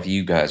 I don't know if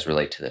you guys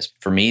relate to this.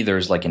 For me,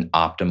 there's like an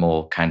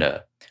optimal kind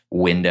of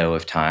window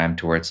of time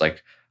to where it's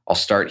like, I'll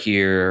start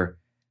here,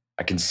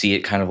 I can see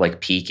it kind of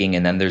like peaking,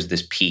 and then there's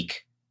this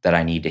peak that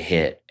I need to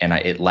hit. And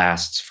it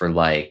lasts for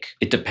like,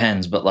 it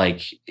depends, but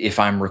like if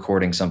I'm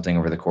recording something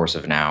over the course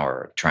of an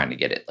hour, trying to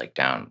get it like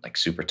down, like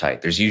super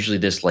tight, there's usually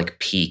this like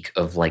peak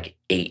of like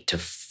 8 to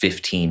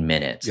 15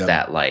 minutes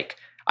that like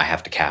I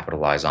have to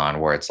capitalize on,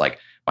 where it's like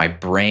my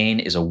brain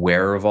is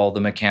aware of all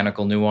the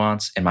mechanical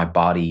nuance and my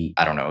body,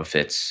 I don't know if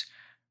it's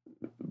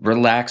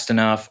relaxed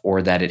enough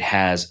or that it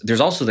has,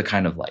 there's also the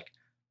kind of like,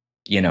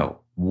 you know,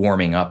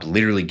 warming up,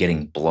 literally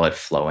getting blood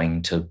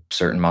flowing to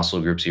certain muscle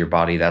groups of your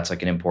body. That's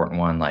like an important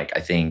one. Like I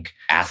think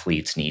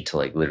athletes need to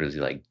like literally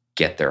like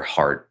get their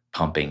heart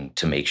pumping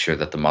to make sure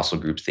that the muscle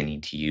groups they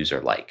need to use are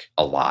like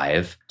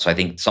alive. So I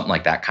think something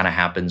like that kind of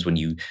happens when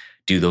you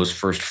do those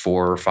first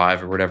 4 or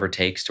 5 or whatever it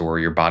takes to where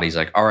your body's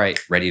like, all right,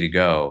 ready to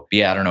go. But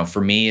yeah, I don't know.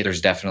 For me,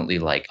 there's definitely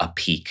like a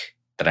peak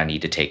that I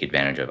need to take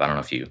advantage of. I don't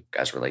know if you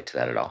guys relate to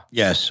that at all.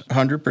 Yes,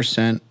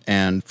 100%.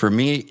 And for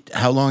me,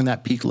 how long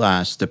that peak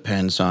lasts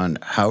depends on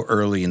how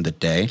early in the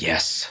day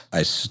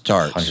I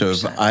start. 100%. So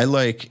if I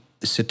like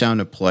sit down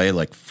to play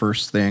like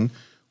first thing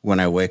when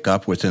I wake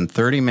up, within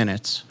 30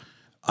 minutes,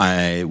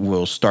 I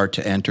will start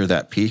to enter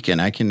that peak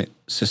and I can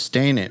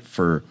sustain it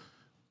for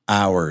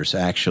hours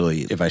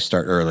actually if I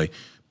start early.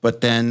 But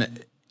then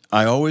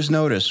I always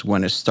notice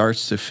when it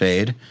starts to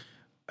fade.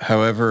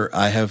 However,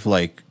 I have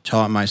like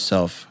taught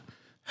myself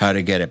how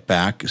to get it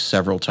back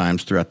several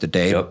times throughout the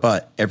day. Yep.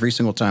 But every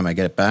single time I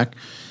get it back,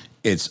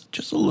 it's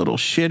just a little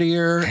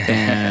shittier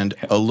and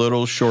a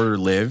little shorter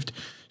lived.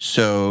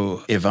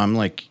 So if I'm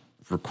like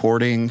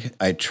recording,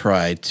 I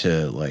try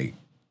to like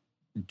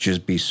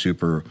just be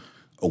super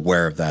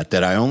aware of that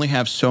I only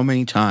have so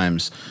many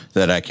times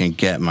that I can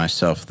get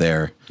myself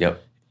there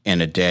Yep.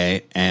 in a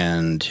day.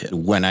 And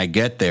when I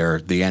get there,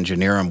 the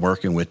engineer I'm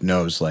working with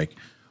knows like,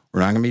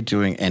 we're not going to be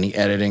doing any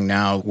editing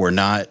now. We're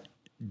not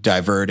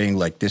diverting.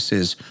 Like this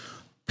is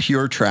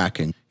pure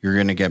tracking. You're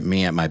going to get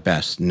me at my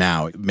best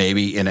now.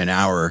 Maybe in an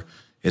hour,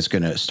 it's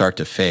going to start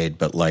to fade,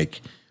 but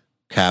like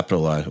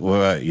capitalize. What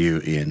about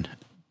you, Ian?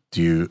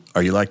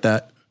 Are you like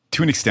that?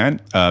 To an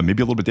extent,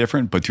 maybe a little bit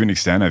different, but to an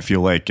extent, I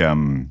feel like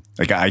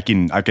I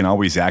can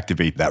always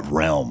activate that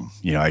realm.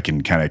 You know, I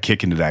can kind of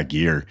kick into that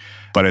gear.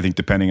 But I think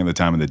depending on the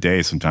time of the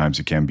day, sometimes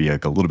it can be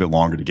like a little bit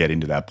longer to get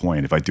into that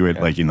point. If I do it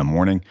like in the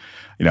morning,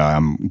 you know,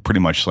 I'm pretty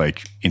much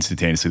like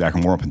instantaneously, I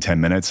can warm up in 10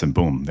 minutes and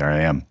boom, there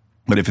I am.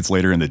 But if it's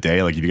later in the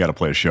day, like if you got to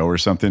play a show or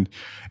something,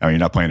 I mean, you're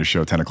not playing a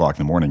show at 10 o'clock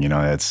in the morning, you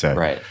know, that's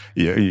right.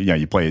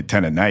 You play at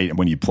 10 at night. And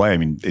when you play, I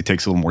mean, it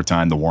takes a little more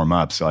time to warm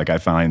up. So like I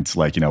find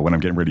like, you know, when I'm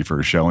getting ready for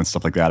a show and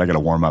stuff like that, I got to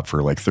warm up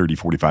for like 30,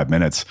 45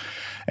 minutes.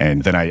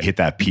 And then I hit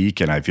that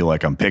peak and I feel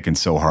like I'm picking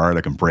so hard,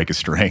 I can break a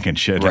string and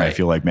shit. Right. And I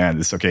feel like, man,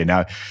 this okay.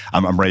 Now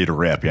I'm ready to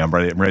rip. Yeah, I'm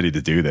ready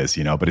to do this,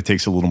 you know, but it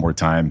takes a little more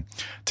time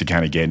to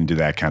kind of get into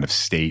that kind of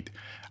state,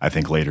 I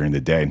think, later in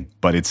the day.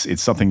 But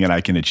it's something that I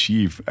can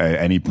achieve at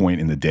any point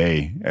in the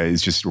day. It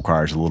just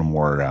requires a little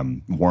more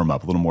warm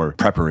up, a little more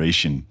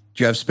preparation.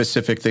 Do you have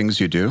specific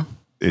things you do?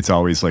 It's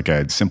always like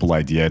a simple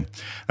idea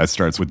that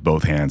starts with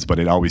both hands, but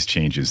it always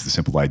changes the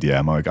simple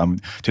idea.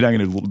 Today I'm going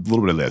to do a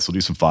little bit of this. We'll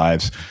do some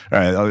fives. All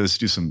right, let's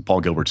do some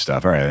Paul Gilbert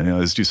stuff. All right,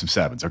 let's do some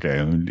sevens. Okay,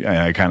 and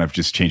I kind of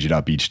just change it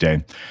up each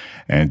day.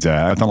 And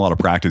I've done a lot of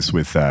practice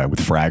with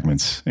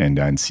fragments and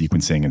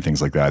sequencing and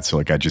things like that. So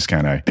like I just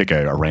kind of pick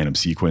a random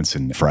sequence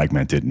and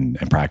fragment it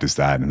and practice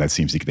that. And that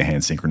seems to get the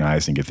hands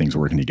synchronized and get things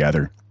working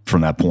together.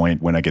 From that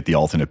point, when I get the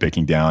alternate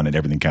picking down and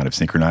everything kind of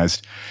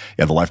synchronized,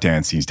 yeah, the left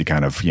hand seems to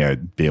kind of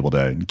be able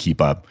to keep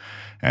up.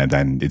 And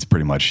then it's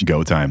pretty much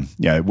go time.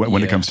 Yeah,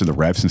 when it comes to the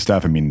riffs and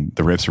stuff, I mean,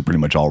 the riffs are pretty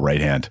much all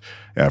right hand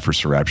for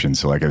Soreption.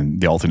 So like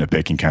the alternate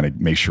pick can kind of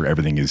make sure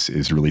everything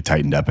is really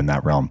tightened up in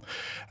that realm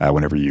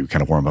whenever you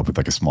kind of warm up with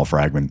like a small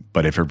fragment.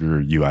 But if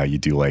ever you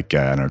do like,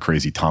 I don't know,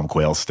 crazy Tom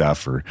Quayle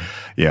stuff or,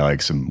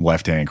 like some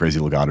left hand crazy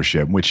legato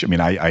shit, which I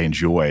mean, I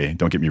enjoy,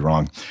 don't get me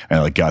wrong.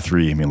 And like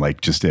Guthrie, I mean,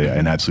 like just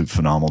an absolute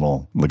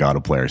phenomenal legato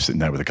player sitting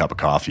there with a cup of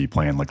coffee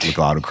playing like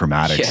legato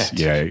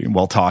chromatics.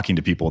 While talking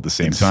to people at the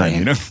same time,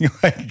 you know,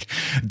 like,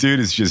 dude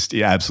is just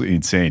absolutely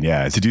insane.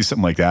 Yeah. To do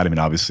something like that, I mean,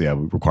 obviously I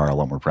would require a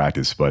lot more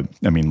practice, but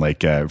I mean,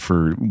 like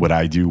for what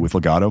I do with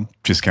legato,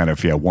 just kind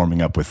of,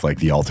 warming up with like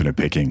the alternate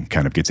picking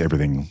kind of gets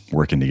everything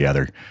working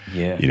together.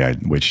 Yeah. You know,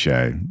 which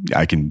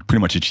I can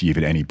pretty much achieve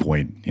at any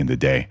point in the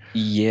day.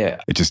 Yeah.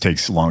 It just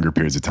takes longer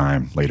periods of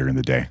time later in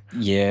the day.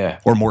 Yeah.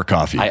 Or more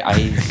coffee.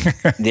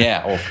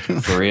 Yeah.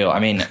 For real. I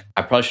mean,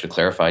 I probably should have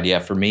clarified. Yeah.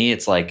 For me,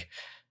 it's like,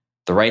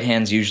 the right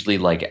hand's usually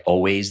like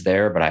always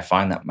there, but I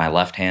find that my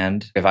left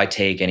hand, if I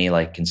take any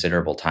like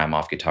considerable time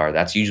off guitar,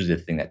 that's usually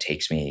the thing that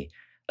takes me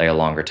like a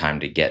longer time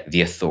to get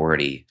the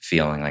authority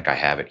feeling like I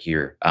have it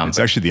here. It's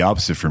actually the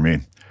opposite for me.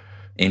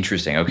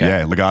 Interesting. Okay.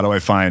 Yeah. Legato I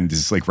find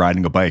is like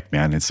riding a bike,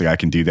 man. It's like I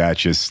can do that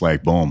just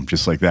like boom,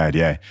 just like that.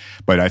 Yeah.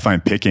 But I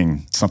find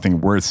picking something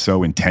where it's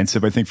so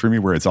intensive, I think for me,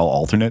 where it's all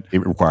alternate,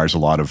 it requires a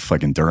lot of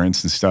like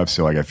endurance and stuff.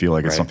 So like I feel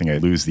like it's something I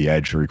lose the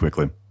edge very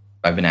quickly.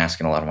 I've been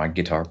asking a lot of my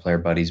guitar player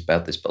buddies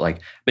about this, but like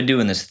I've been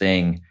doing this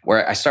thing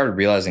where I started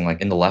realizing like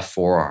in the left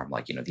forearm,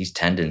 like, these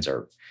tendons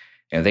are,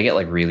 they get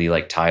like really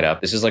like tied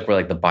up. This is like where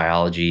like the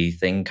biology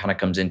thing kind of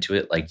comes into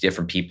it. Like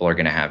different people are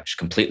going to have just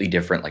completely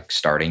different like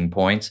starting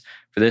points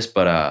for this,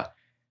 but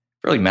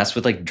really mess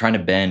with like trying to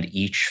bend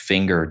each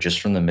finger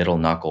just from the middle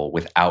knuckle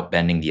without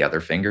bending the other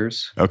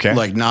fingers. Okay.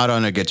 Like not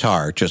on a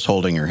guitar, just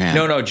holding your hand.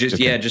 No, just,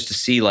 just to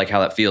see like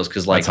how that feels.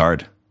 Cause like that's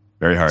hard.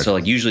 Very hard. So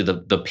like usually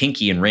the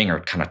pinky and ring are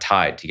kind of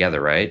tied together,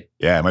 right?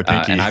 Yeah, my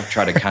pinky. And I've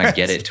tried to kind of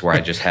get it to where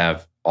I just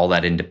have all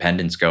that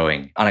independence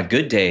going. On a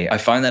good day, I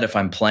find that if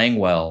I'm playing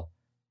well,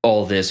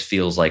 all this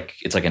feels like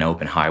it's like an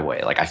open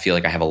highway. Like I feel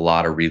like I have a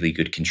lot of really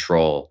good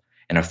control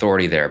and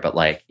authority there. But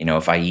like,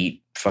 if I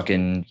eat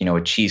fucking,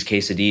 a cheese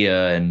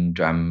quesadilla and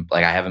I'm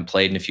like, I haven't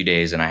played in a few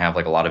days and I have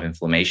like a lot of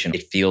inflammation,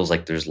 it feels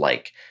like there's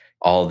like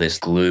all this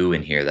glue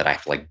in here that I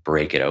have to like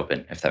break it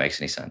open, if that makes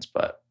any sense.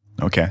 But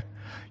okay.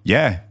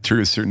 Yeah, to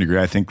a certain degree.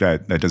 I think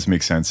that does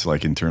make sense,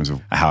 like in terms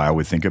of how I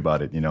would think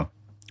about it,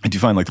 I do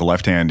find like the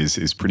left hand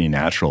is pretty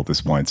natural at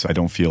this point. So I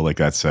don't feel like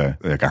that's a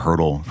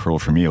hurdle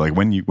for me. Like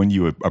when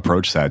you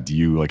approach that, do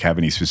you like have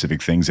any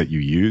specific things that you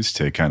use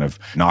to kind of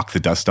knock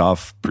the dust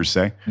off per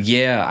se?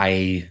 Yeah,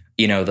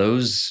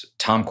 those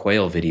Tom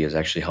Quayle videos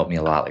actually helped me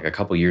a lot. Like a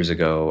couple years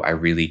ago, I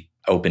really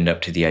opened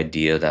up to the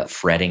idea that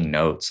fretting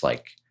notes,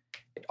 like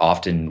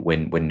often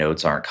when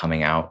notes aren't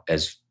coming out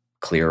as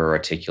clear or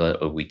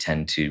articulate, we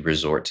tend to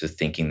resort to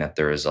thinking that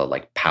there is a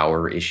like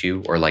power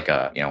issue or like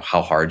a,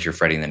 how hard you're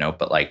fretting the note.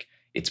 But like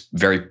it's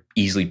very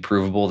easily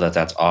provable that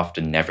that's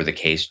often never the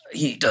case.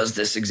 He does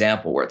this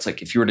example where it's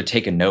like if you were to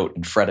take a note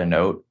and fret a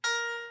note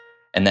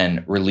and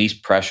then release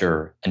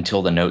pressure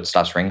until the note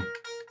stops ringing,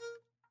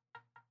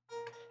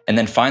 and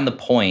then find the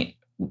point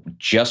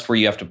just where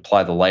you have to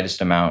apply the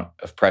lightest amount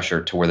of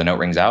pressure to where the note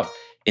rings out.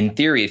 In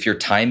theory, if your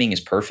timing is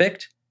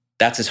perfect,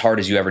 that's as hard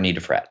as you ever need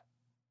to fret,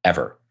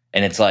 ever.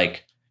 And it's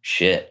like,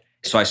 shit.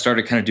 So I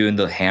started kind of doing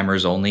the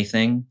hammers only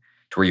thing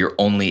to where you're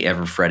only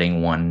ever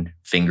fretting one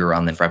finger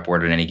on the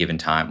fretboard at any given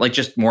time. Like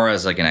just more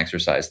as like an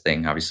exercise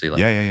thing, obviously. Like,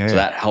 so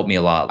that helped me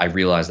a lot. I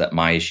realized that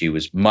my issue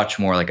was much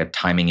more like a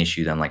timing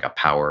issue than like a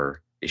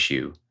power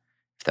issue,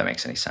 if that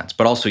makes any sense.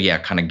 But also, yeah,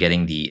 kind of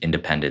getting the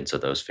independence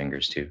of those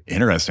fingers too.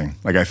 Interesting.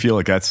 Like, I feel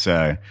like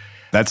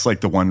that's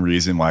like the one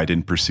reason why I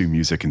didn't pursue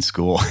music in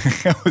school.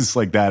 It was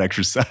like that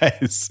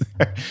exercise.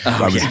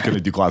 I was going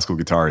to do classical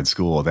guitar in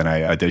school. Then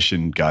I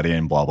auditioned, got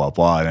in, blah, blah,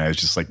 blah. And I was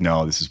just like,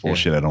 no, this is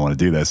bullshit. I don't want to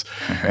do this.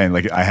 And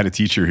like, I had a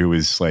teacher who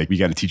was like, we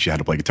got to teach you how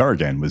to play guitar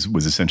again, was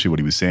essentially what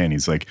he was saying.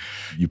 He's like,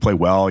 you play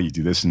well, you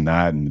do this and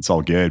that, and it's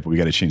all good, but we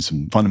got to change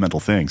some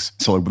fundamental things.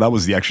 So like, that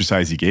was the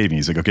exercise he gave me.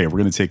 He's like, okay, we're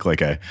going to take like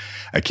a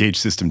cage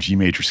system G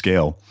major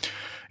scale.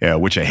 Yeah,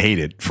 which I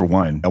hated, for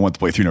one. I want to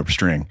play 3-note per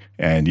string.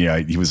 And,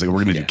 he was like,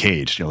 we're going to do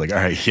cage. You're like, all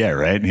right, yeah,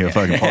 right? And,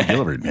 fucking Paul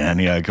Gilbert, man.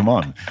 Yeah, come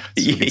on.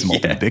 So get some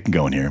ultimate dick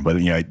going here.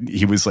 But,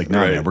 he was like,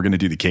 no, man, we're going to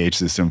do the cage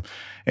system.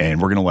 And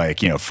we're going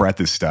to fret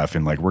this stuff.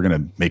 And like, we're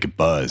going to make it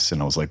buzz.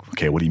 And I was like,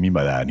 okay, what do you mean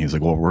by that? And he was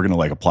like, well, we're going to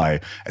like apply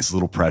as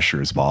little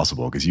pressure as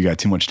possible because you got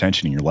too much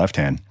tension in your left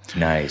hand.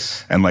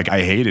 Nice. And like,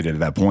 I hated it at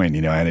that point,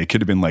 and it could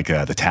have been like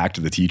the tact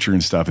of the teacher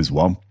and stuff as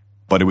well.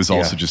 But it was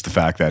also just the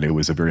fact that it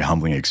was a very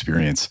humbling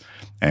experience.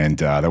 And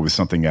that was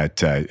something that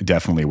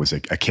definitely was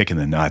a kick in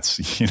the nuts,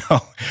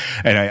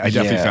 And I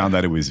definitely found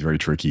that it was very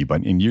tricky.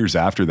 But in years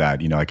after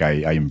that, like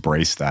I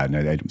embraced that and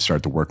I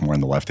started to work more on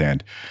the left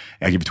hand.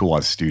 I give it to a lot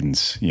of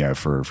students,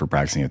 for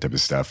practicing that type of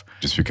stuff.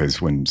 Just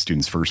because when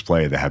students first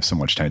play, they have so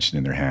much tension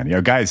in their hand.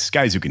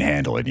 Guys who can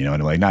handle it,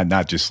 and like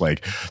not just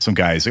like some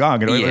guys like, oh, I'm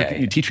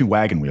gonna teach me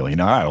wagon wheel. All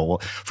right, well,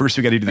 first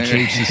we got to do the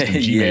cage system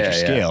G major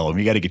scale, and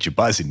we got to get you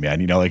buzzing,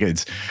 man. Like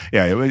it's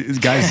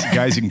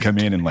guys who can come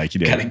in and like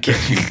gotta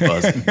get you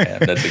buzzing. Man,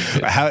 that's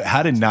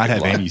how to not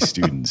have any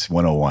students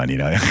 101,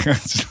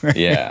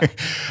 Yeah.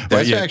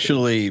 That's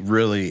actually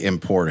really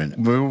important.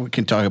 We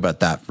can talk about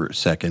that for a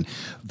second.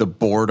 The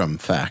boredom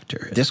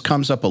factor. This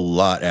comes up a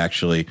lot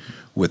actually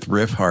with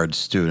riff hard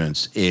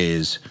students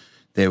is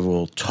they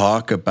will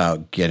talk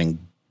about getting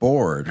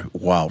bored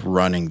while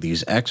running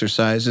these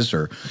exercises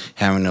or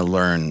having to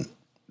learn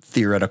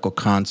theoretical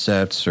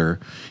concepts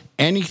or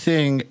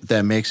anything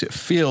that makes it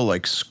feel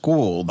like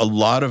school. A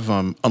lot of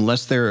them,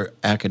 unless they're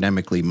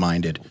academically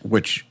minded,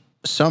 which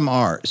some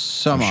are.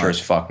 I'm sure as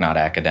fuck not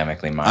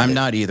academically minded. I'm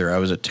not either. I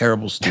was a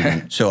terrible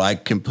student, so I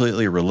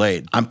completely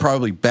relate. I'm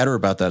probably better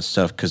about that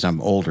stuff because I'm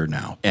older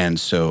now, and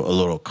so a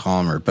little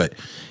calmer. But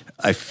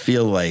I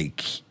feel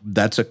like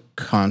that's a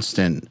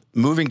constant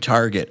moving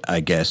target,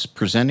 I guess,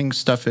 presenting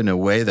stuff in a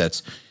way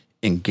that's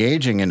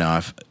engaging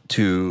enough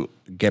to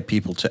get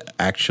people to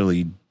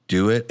actually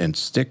do it and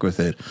stick with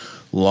it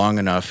long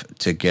enough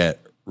to get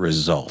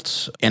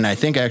results. And I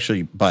think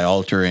actually by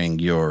altering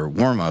your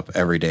warm-up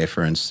every day,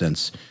 for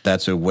instance,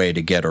 that's a way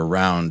to get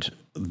around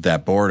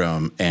that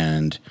boredom.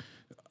 And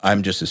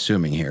I'm just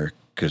assuming here,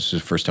 because it's the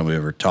first time we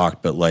ever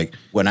talked, but like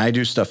when I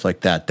do stuff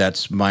like that,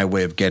 that's my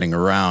way of getting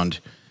around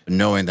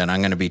knowing that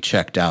I'm going to be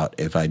checked out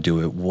if I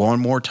do it one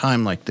more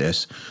time like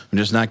this. I'm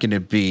just not going to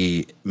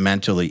be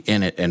mentally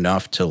in it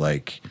enough to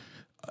like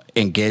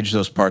engage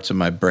those parts of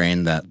my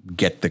brain that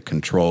get the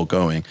control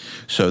going.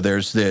 So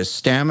there's this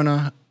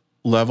stamina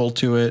level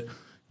to it.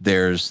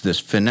 There's this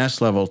finesse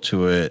level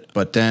to it.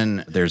 But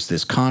then there's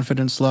this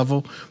confidence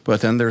level.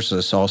 But then there's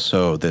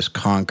this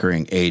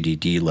conquering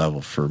ADD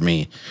level for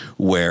me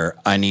where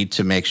I need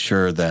to make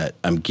sure that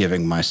I'm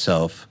giving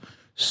myself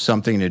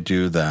something to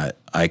do that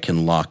I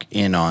can lock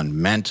in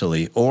on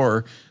mentally,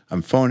 or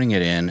I'm phoning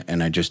it in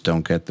and I just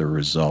don't get the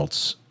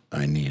results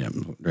I need.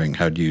 I'm wondering,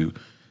 how do you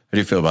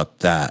feel about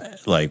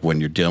that? Like when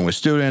you're dealing with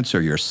students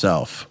or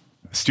yourself?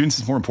 Students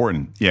is more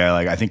important. Yeah,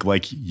 like I think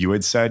like you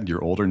had said,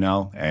 you're older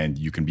now and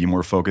you can be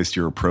more focused.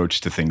 Your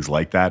approach to things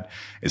like that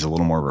is a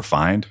little more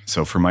refined.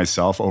 So for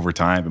myself, over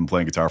time, I've been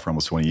playing guitar for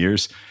almost 20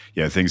 years.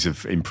 Yeah, things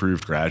have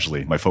improved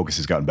gradually. My focus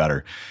has gotten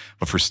better.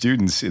 But for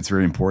students, it's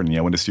very important.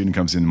 Yeah, when a student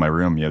comes into my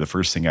room, the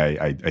first thing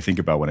I think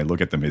about when I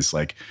look at them is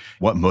like,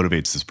 what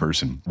motivates this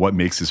person? What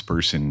makes this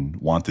person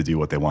want to do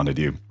what they want to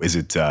do? Is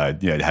it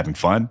having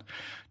fun?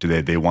 Do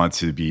they want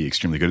to be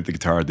extremely good at the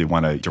guitar? Do they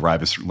want to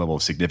derive a certain level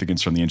of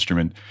significance from the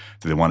instrument?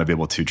 Do they want to be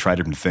able to try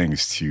different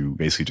things to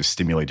basically just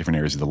stimulate different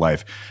areas of their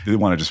life? Do they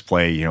want to just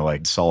play,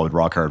 like solid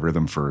rock hard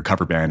rhythm for a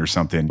cover band or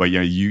something? But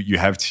you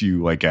have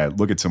to like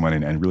look at someone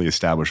and really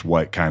establish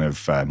what kind of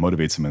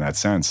motivates them in that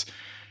sense.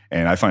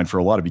 And I find for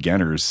a lot of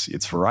beginners,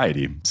 it's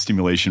variety,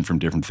 stimulation from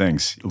different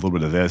things, a little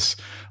bit of this,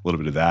 a little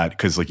bit of that.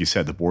 Because like you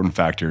said, the boredom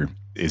factor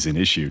is an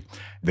issue.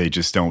 They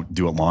just don't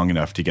do it long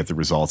enough to get the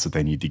results that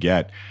they need to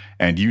get.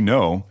 And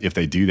if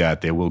they do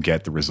that, they will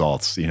get the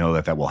results.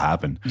 That will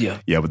happen. Yeah.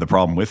 Yeah, but the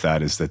problem with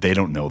that is that they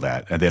don't know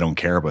that and they don't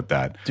care about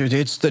that. Dude,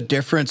 it's the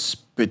difference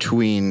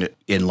between,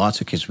 in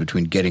lots of cases,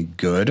 between getting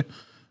good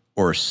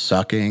or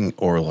sucking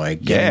or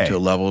like getting to a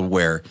level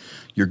where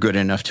you're good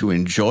enough to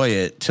enjoy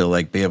it to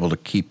like be able to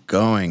keep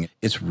going.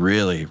 It's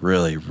really,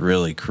 really,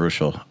 really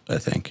crucial, I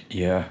think.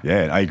 Yeah.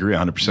 Yeah, I agree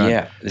 100%.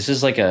 Yeah. This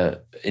is like an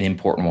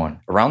important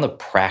one. Around the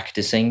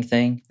practicing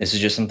thing, this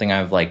is just something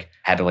I've like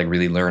had to like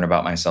really learn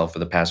about myself for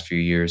the past few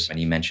years. And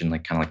you mentioned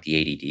like kind of like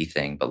the ADD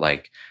thing, but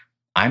like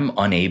I'm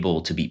unable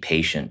to be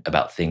patient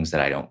about things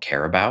that I don't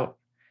care about,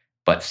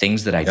 but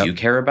things that I do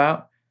care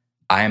about,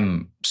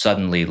 I'm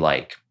suddenly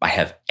like, I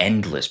have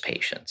endless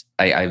patience.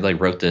 I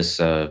like wrote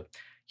this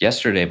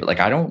yesterday, but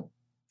like I don't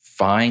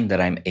find that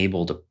I'm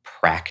able to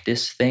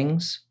practice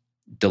things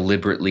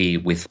deliberately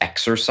with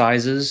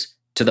exercises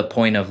to the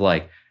point of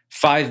like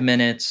 5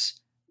 minutes,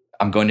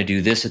 I'm going to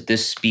do this at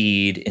this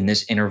speed in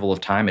this interval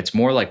of time. It's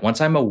more like once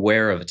I'm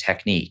aware of a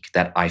technique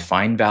that I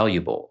find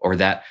valuable, or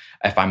that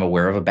if I'm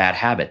aware of a bad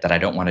habit that I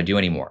don't want to do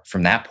anymore,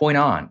 from that point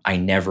on, I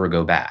never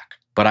go back.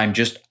 But I'm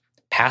just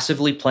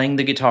passively playing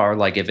the guitar.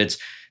 Like if it's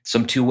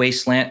some two-way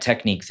slant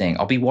technique thing,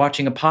 I'll be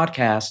watching a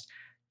podcast,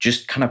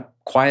 just kind of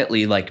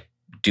quietly like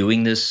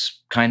doing this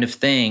kind of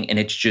thing. And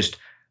it's just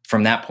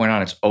from that point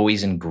on, it's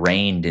always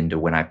ingrained into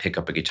when I pick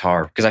up a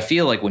guitar. Because I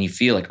feel like when you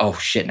feel like, oh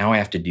shit, now I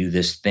have to do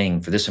this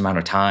thing for this amount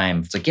of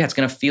time, it's like, yeah, it's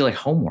going to feel like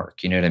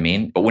homework. You know what I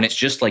mean? But when it's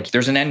just like,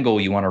 there's an end goal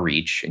you want to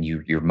reach and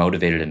you're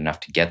motivated enough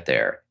to get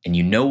there, and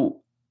you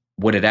know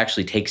what it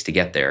actually takes to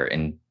get there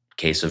in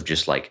case of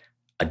just like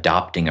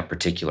adopting a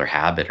particular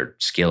habit or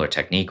skill or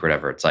technique or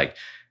whatever, it's like,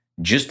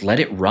 just let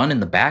it run in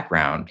the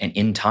background. And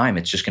in time,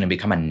 it's just going to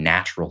become a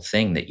natural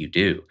thing that you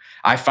do.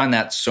 I find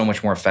that so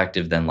much more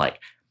effective than like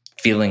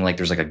feeling like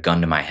there's like a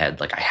gun to my head.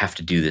 Like I have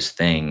to do this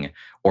thing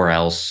or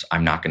else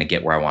I'm not going to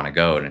get where I want to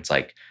go. And it's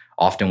like,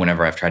 often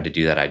whenever I've tried to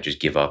do that, I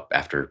just give up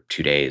after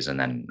 2 days and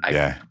then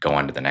I go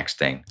on to the next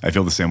thing. I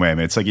feel the same way. I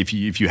mean, it's like if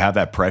you have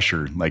that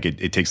pressure, like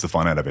it takes the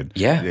fun out of it.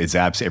 Yeah. It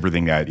zaps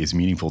everything that is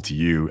meaningful to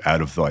you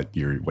out of what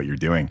you're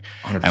doing.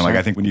 100%. And like,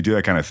 I think when you do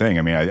that kind of thing,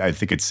 I mean, I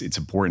think it's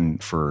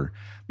important for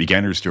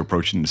beginners to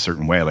approach it in a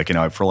certain way. Like,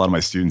 for a lot of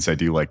my students, I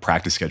do like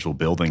practice schedule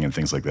building and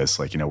things like this,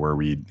 like, where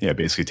we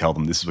basically tell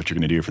them this is what you're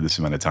going to do for this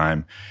amount of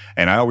time.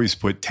 And I always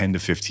put 10 to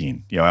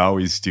 15. I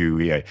always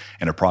do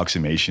an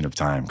approximation of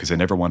time, because I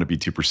never want to be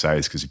too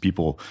precise, because if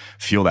people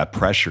feel that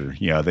pressure,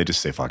 they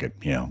just say, fuck it,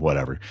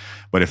 whatever.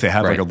 But if they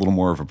have like a little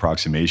more of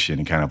approximation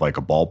and kind of like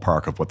a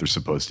ballpark of what they're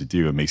supposed to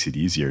do, it makes it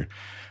easier.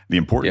 The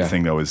important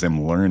thing, though, is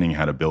them learning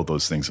how to build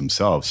those things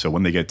themselves. So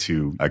when they get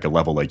to like a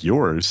level like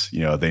yours,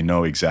 they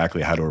know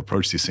exactly how to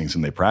approach these things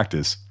when they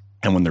practice.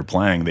 And when they're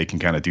playing, they can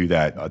kind of do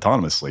that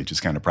autonomously,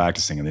 just kind of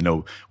practicing. And they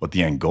know what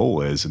the end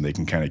goal is, and they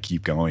can kind of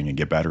keep going and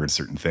get better at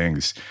certain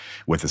things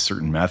with a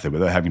certain method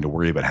without having to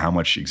worry about how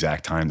much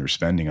exact time they're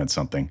spending on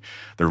something.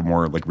 They're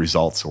more like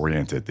results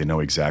oriented. They know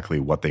exactly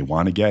what they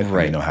want to get, and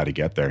they know how to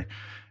get there.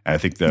 And I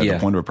think the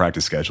point of a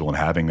practice schedule and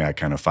having that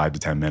kind of 5 to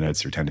 10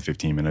 minutes or 10 to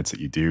 15 minutes that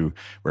you do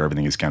where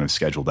everything is kind of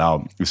scheduled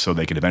out, so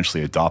they can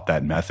eventually adopt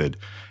that method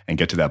and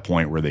get to that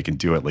point where they can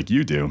do it like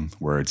you do,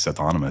 where it's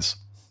autonomous.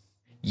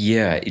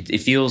 Yeah, it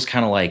feels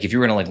kind of like if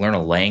you're going to like learn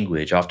a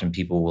language, often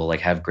people will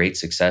like have great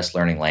success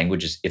learning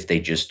languages if they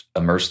just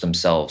immerse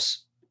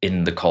themselves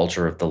in the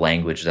culture of the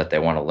language that they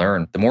want to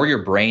learn. The more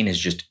your brain is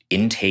just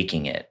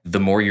intaking it,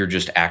 the more you're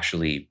just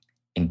actually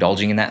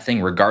indulging in that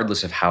thing,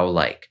 regardless of how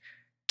like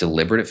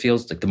deliberate it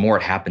feels. Like the more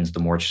it happens, the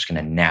more it's just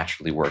going to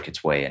naturally work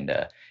its way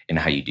into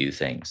how you do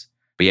things.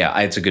 But yeah,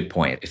 it's a good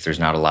point. If there's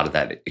not a lot of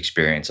that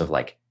experience of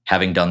like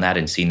having done that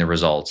and seen the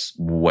results,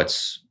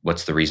 what's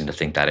the reason to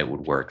think that it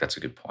would work? That's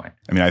a good point.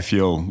 I mean, I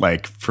feel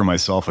like for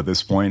myself at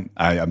this point,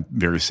 I'm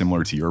very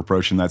similar to your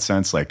approach in that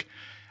sense. Like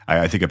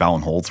I think of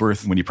Alan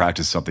Holdsworth. When you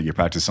practice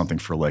something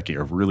for like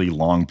a really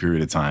long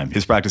period of time.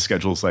 His practice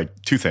schedule is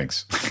like 2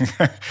 things.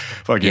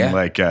 Fucking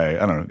like, I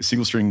don't know,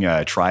 single string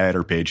triad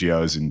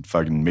arpeggios and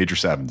fucking major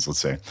sevens, let's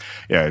say.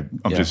 Yeah,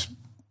 I'm just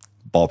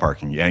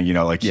ballparking.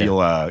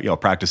 And, he'll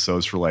practice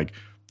those for like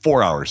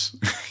 4 hours.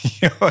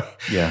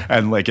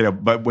 And like,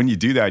 but when you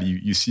do that,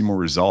 you see more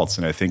results.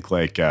 And I think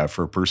like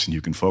for a person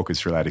who can focus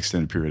for that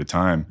extended period of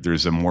time,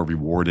 there's a more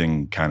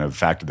rewarding kind of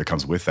factor that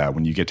comes with that.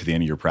 When you get to the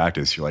end of your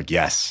practice, you're like,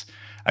 yes,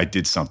 I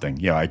did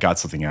something. I got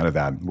something out of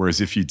that.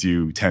 Whereas if you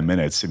do 10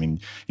 minutes, I mean,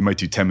 you might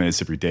do 10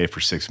 minutes every day for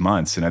 6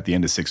 months. And at the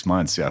end of 6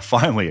 months,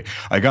 finally,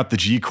 I got the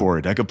G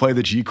chord. I could play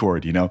the G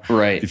chord,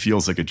 Right. It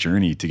feels like a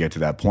journey to get to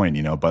that point,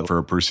 But for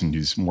a person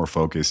who's more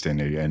focused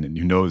and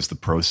who knows the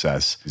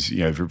process, is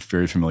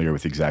very familiar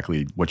with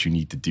exactly what you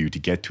need to do to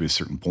get to a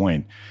certain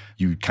point,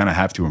 you kind of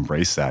have to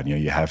embrace that.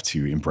 You have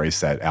to embrace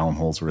that Alan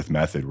Holdsworth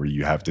method where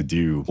you have to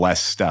do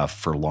less stuff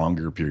for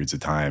longer periods of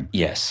time.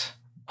 Yes,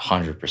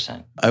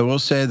 100%. I will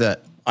say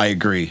that I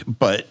agree,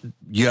 but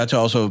you have to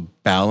also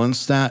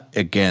balance that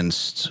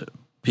against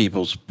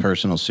people's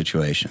personal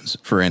situations.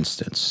 For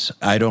instance,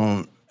 I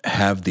don't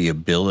have the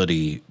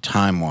ability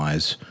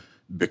time-wise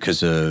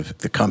because of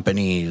the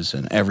companies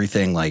and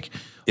everything. Like,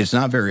 it's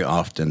not very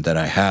often that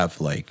I have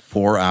like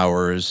 4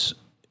 hours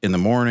in the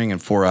morning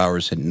and 4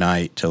 hours at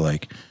night to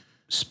like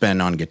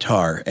spend on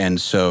guitar. And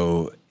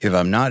so if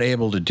I'm not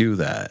able to do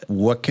that,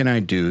 what can I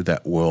do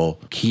that will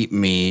keep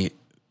me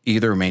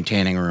either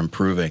maintaining or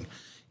improving?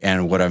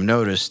 And what I've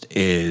noticed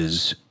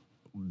is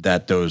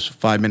that those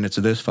 5 minutes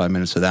of this, 5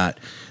 minutes of that,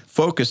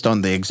 focused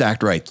on the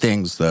exact right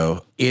things,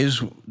 though,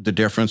 is the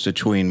difference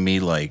between me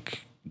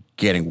like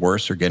getting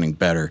worse or getting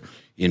better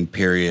in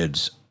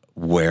periods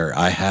where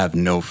I have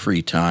no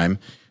free time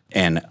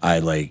and I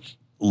like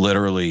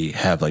literally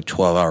have like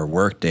 12-hour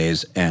work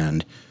days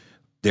and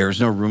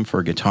there's no room for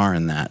a guitar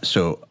in that.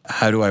 So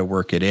how do I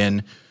work it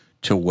in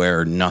to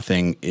where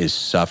nothing is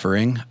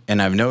suffering?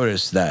 And I've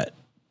noticed that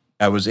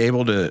I was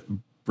able to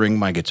bring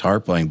my guitar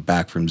playing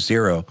back from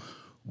zero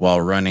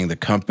while running the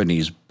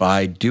companies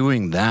by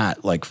doing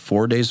that like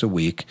 4 days a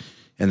week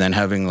and then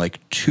having like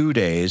 2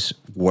 days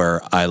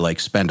where I like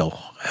spend a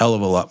hell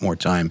of a lot more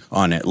time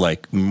on it,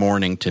 like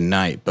morning to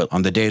night. But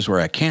on the days where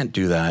I can't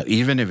do that,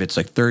 even if it's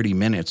like 30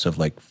 minutes of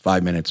like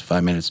 5 minutes,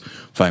 5 minutes,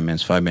 5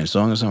 minutes, 5 minutes, as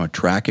long as I'm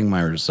tracking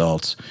my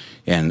results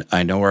and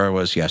I know where I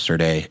was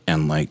yesterday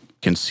and like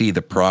can see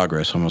the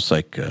progress, almost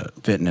like a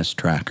fitness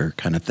tracker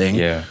kind of thing.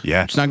 Yeah.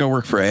 It's not going to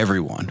work for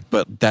everyone,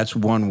 but that's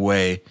one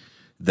way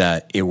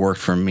that it worked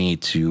for me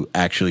to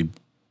actually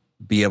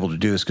be able to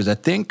do this. Because I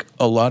think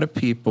a lot of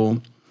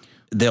people,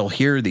 they'll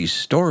hear these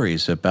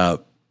stories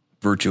about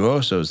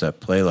virtuosos that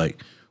play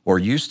like, or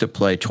used to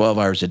play 12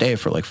 hours a day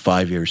for like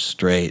 5 years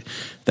straight,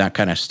 that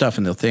kind of stuff.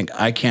 And they'll think,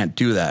 I can't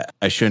do that.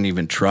 I shouldn't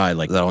even try.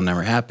 Like, that'll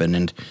never happen.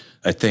 And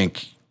I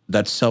think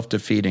that's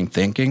self-defeating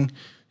thinking.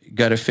 You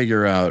got to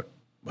figure out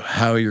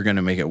how you're going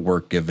to make it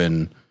work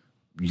given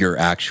your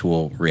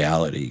actual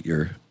reality,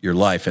 your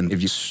life. And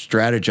if you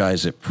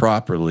strategize it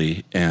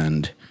properly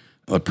and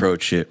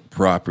approach it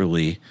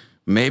properly,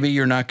 maybe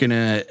you're not going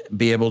to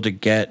be able to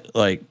get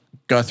like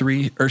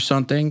Guthrie or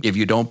something if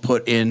you don't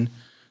put in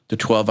the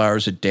 12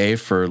 hours a day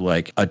for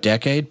like a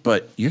decade,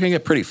 but you can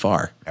get pretty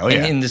far. Hell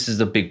yeah. And this is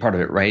the big part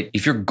of it, right?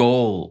 If your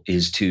goal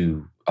is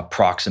to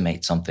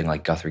approximate something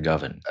like Guthrie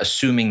Govan,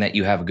 assuming that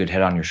you have a good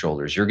head on your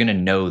shoulders, you're going to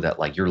know that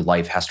like your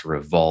life has to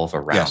revolve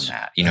around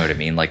that. You know what I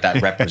mean? Like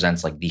that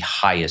represents like the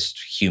highest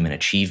human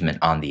achievement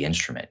on the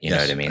instrument. You know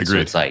what I mean? Agreed. So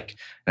it's like,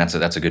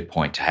 that's a good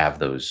point to have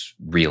those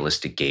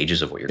realistic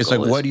gauges of what your goal is. It's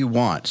like, what do you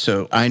want?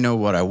 So I know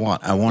what I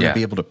want. I want to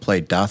be able to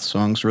play death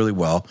songs really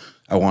well.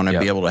 I want to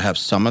be able to have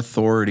some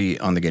authority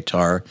on the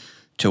guitar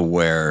to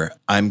where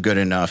I'm good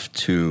enough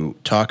to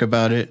talk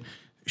about it,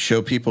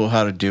 show people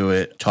how to do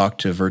it, talk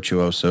to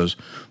virtuosos,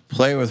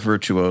 play with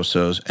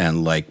virtuosos,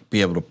 and like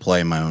be able to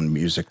play my own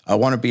music. I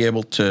want to be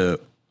able to,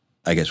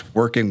 I guess,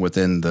 working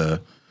within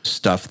the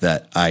stuff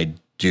that I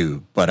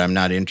do, but I'm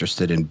not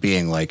interested in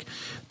being like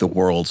the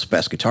world's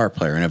best guitar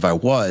player. And if I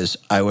was,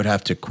 I would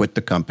have to quit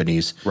the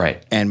companies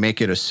and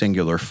make it a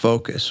singular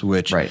focus,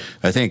 which I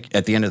think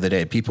at the end of the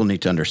day, people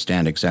need to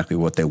understand exactly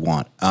what they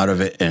want out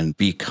of it and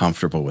be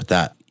comfortable with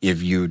that.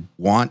 If you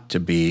want to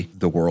be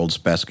the world's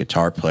best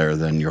guitar player,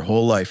 then your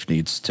whole life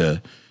needs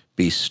to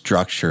be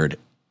structured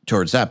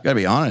towards that. You gotta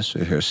be honest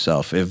with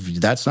yourself. If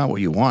that's not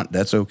what you want,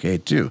 that's okay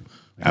too.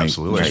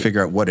 Absolutely. Just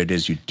figure out what it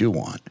is you do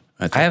want.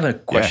 I have a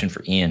question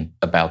for Ian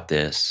about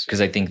this, because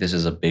I think this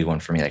is a big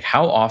one for me. Like,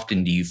 how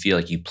often do you feel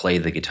like you play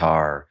the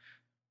guitar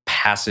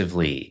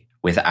passively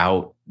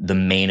without the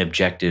main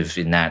objective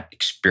in that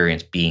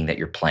experience being that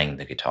you're playing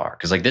the guitar?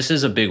 Because like, this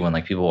is a big one.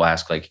 Like, people will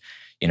ask, like,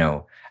 you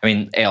know, I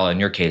mean, Ayla, in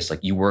your case, like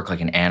you work like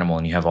an animal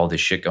and you have all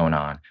this shit going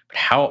on, but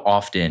how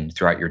often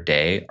throughout your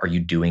day are you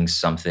doing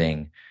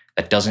something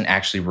that doesn't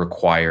actually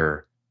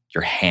require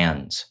your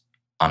hands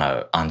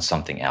on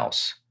something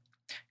else?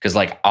 Because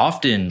like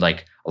often,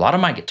 like a lot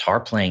of my guitar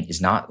playing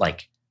is not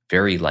like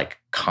very like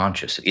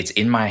conscious. It's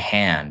in my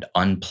hand,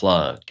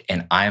 unplugged,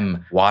 and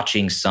I'm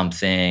watching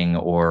something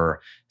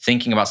or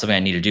thinking about something I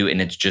need to do,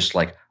 and it's just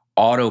like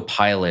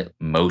autopilot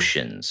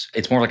motions.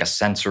 It's more like a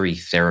sensory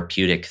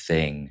therapeutic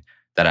thing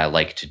that I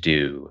like to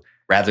do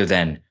rather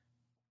than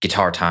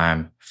guitar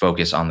time,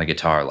 focus on the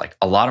guitar. Like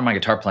a lot of my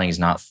guitar playing is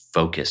not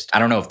focused. I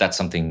don't know if that's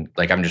something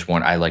like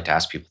I like to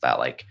ask people that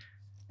like.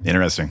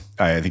 Interesting.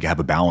 I think you have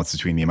a balance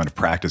between the amount of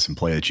practice and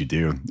play that you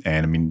do.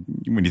 And I mean,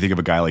 when you think of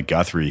a guy like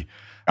Guthrie,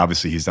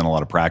 obviously he's done a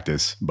lot of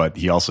practice, but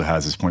he also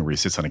has this point where he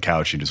sits on a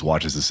couch and just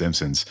watches The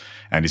Simpsons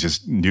and he's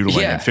just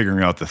noodling and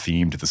figuring out the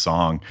theme to the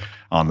song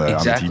on the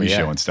TV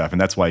show and stuff.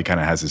 And that's why he kind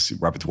of has this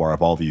repertoire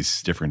of all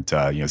these different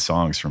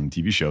songs from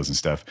TV shows and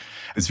stuff.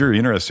 It's very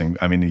interesting.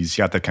 I mean, he's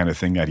got that kind of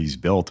thing that he's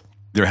built.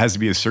 there has to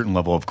be a certain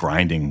level of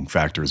grinding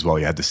factor as well.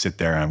 You had to sit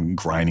there and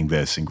grinding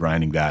this and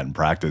grinding that and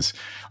practice.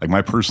 Like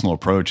my personal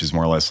approach is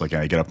more or less like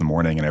I get up in the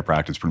morning and I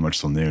practice pretty much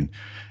till noon.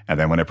 And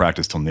then when I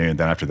practice till noon,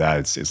 then after that,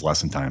 it's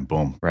lesson time.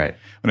 Boom. Right.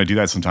 When I do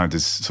that,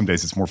 sometimes some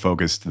days it's more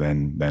focused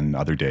than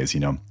other days. You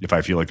know, if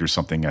I feel like there's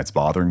something that's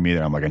bothering me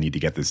that I'm like, I need to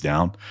get this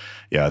down.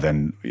 Yeah.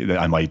 Then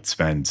I might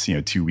spend,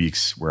 2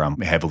 weeks where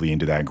I'm heavily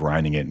into that,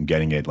 grinding it and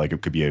getting it. Like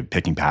it could be a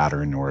picking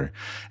pattern or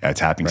a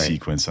tapping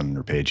sequence on an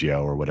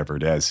arpeggio or whatever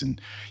it is.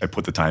 And I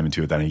put the time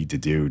into it that I need to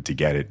do to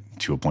get it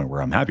to a point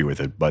where I'm happy with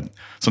it. But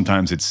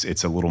sometimes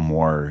it's a little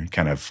more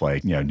kind of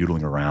like,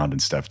 noodling around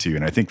and stuff too.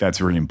 And I think that's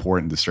very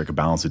important to strike a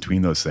balance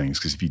between those things,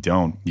 because if you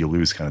don't, you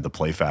lose kind of the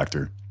play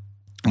factor,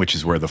 which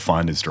is where the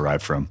fun is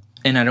derived from.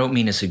 And I don't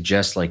mean to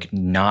suggest like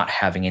not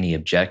having any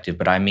objective,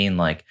 but I mean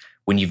like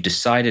when you've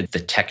decided the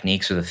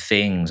techniques or the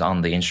things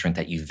on the instrument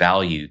that you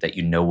value, that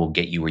you know will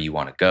get you where you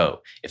want to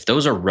go, if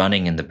those are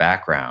running in the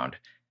background,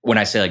 when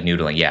I say like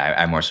noodling, yeah,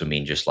 I more so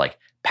mean just like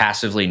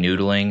passively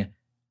noodling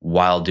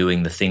while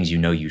doing the things you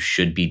know you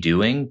should be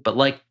doing, but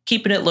like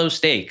keeping it low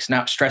stakes,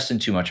 not stressing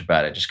too much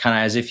about it. Just kind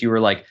of as if you were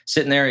like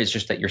sitting there. It's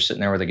just that you're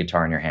sitting there with a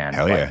guitar in your hand.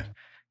 Hell yeah.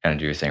 Kind of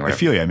do your thing. Whatever. I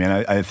feel you. I mean,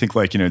 I think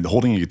like,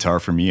 holding a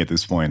guitar for me at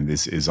this point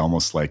is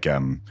almost like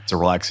it's a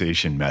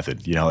relaxation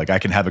method. Like I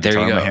can have a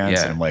guitar in my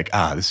hands and I'm like,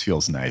 this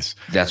feels nice.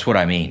 That's what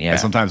I mean. Yeah. And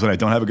sometimes when I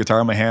don't have a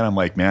guitar in my hand, I'm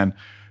like, man,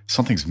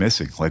 something's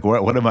missing. Like,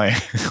 what am I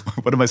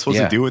what am I supposed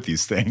to do with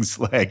these things?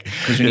 Like,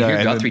 because when you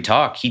hear Guthrie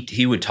talk,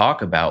 he would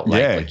talk about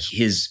like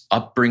his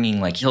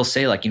upbringing. Like he'll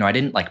say like, I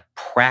didn't like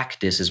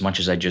practice as much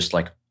as I just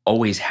like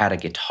always had a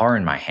guitar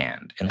in my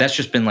hand. And that's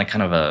just been like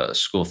kind of a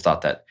school of thought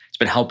that it's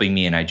been helping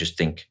me. And I just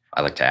think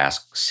I like to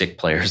ask sick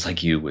players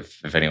like you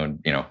if anyone,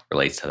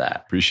 relates to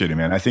that. Appreciate it,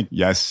 man. I think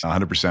yes,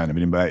 100%. I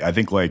mean, but I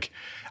think like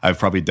I've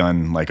probably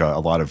done like a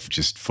lot of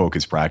just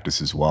focused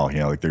practice as well.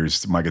 Like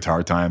there's my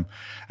guitar time.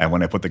 And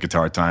when I put the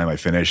guitar time, I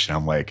finish and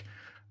I'm like,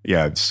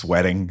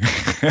 sweating.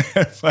 I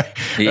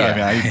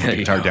need to put the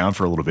guitar down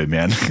for a little bit,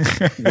 man.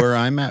 Where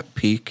I'm at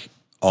peak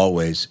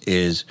always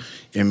is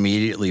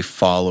immediately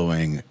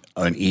following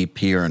an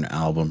EP or an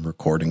album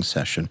recording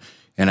session.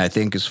 And I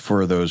think it's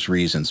for those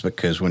reasons,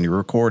 because when you're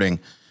recording,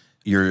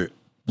 you're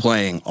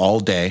playing all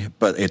day,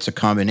 but it's a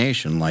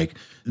combination. Like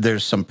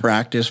there's some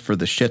practice for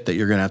the shit that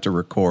you're going to have to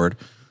record,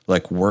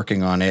 like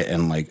working on it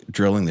and like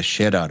drilling the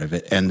shit out of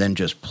it, and then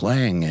just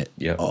playing it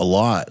a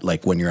lot.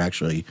 Like when you're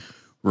actually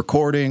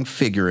recording,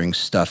 figuring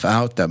stuff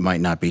out that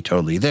might not be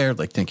totally there,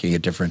 like thinking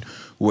of different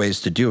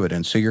ways to do it.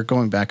 And so you're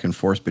going back and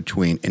forth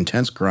between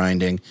intense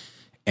grinding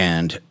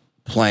and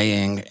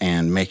playing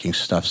and making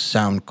stuff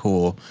sound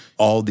cool,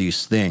 all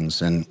these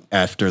things. And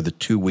after the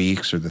 2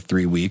 weeks or the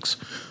 3 weeks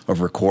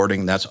of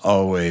recording, that's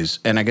always,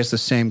 and I guess the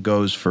same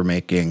goes for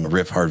making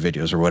riff hard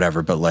videos or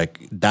whatever, but like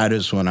that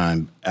is when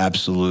I'm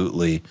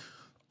absolutely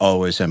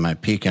always at my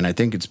peak. And I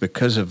think it's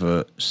because of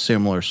a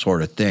similar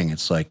sort of thing.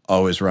 It's like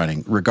always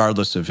running,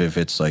 regardless of if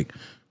it's like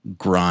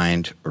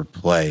grind or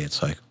play,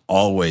 it's like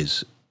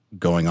always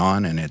going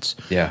on, and it's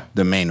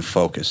the main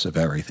focus of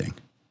everything.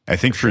 I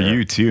think for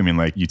you too, I mean,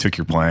 like you took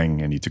your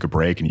playing and you took a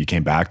break and you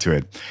came back to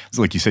it. It's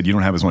like you said, you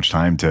don't have as much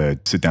time to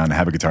sit down and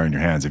have a guitar in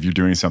your hands. If you're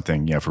doing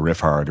something, for riff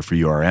hard or for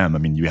URM, I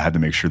mean, you had to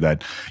make sure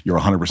that you're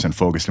 100%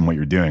 focused on what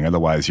you're doing.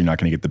 Otherwise, you're not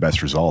going to get the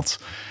best results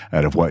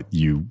out of what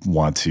you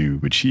want to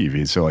achieve.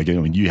 And so like,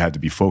 you have to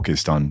be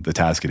focused on the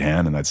task at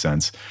hand in that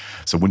sense.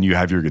 So when you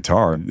have your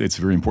guitar, it's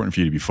very important for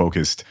you to be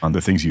focused on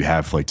the things you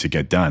have like to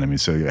get done. I mean,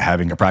 so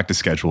having a practice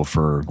schedule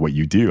for what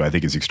you do, I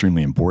think is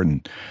extremely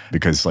important,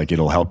 because like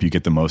it'll help you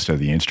get the most out of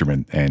the instrument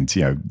and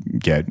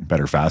get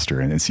better faster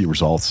and see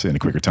results in a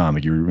quicker time.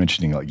 Like you were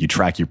mentioning, like you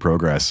track your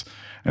progress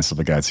and stuff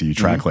like that. So you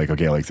track like,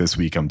 okay, like this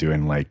week I'm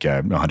doing like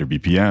 100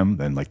 BPM,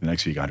 then like the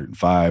next week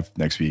 105,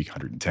 next week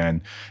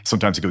 110.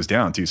 Sometimes it goes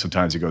down too.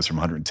 Sometimes it goes from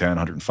 110,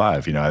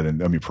 105, and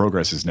I mean,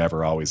 progress is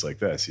never always like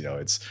this,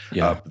 it's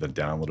up, then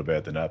down a little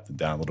bit, then up, then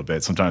down a little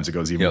bit. Sometimes it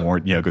goes even more,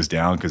 it goes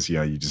down because,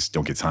 you just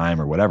don't get time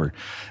or whatever.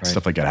 Right.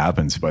 Stuff like that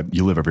happens, but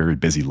you live a very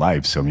busy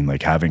life. So, I mean,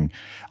 like having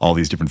all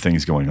these different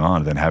things going on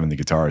and then having the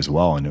guitar as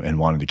well and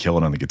wanting to kill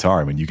it on the guitar.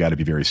 I mean, you got to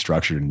be very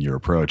structured in your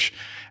approach,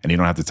 and you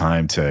don't have the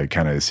time to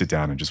kind of sit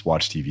down and just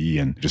watch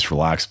TV and just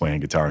relax playing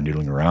guitar and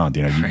noodling around.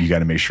 You got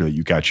to make sure that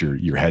you got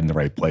your head in the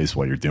right place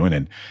while you're doing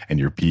it, and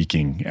you're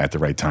peaking at the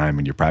right time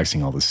and you're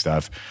practicing all this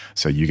stuff.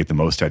 So you get the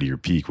most out of your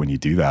peak when you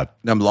do that.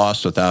 I'm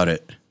lost without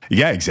it.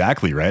 Yeah,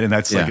 exactly. Right. And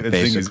that's like the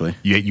basically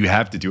thing is, you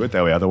have to do it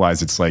that way.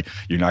 Otherwise it's like,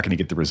 you're not going to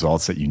get the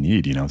results that you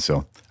need,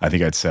 So I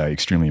think that's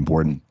extremely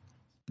important.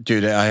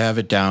 Dude, I have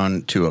it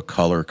down to a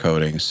color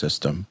coding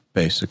system,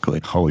 basically.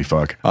 Holy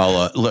fuck.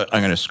 I'm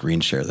going to screen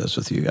share this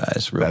with you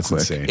guys real quick.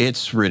 Insane.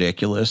 It's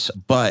ridiculous,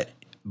 but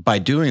by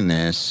doing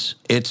this,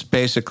 it's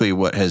basically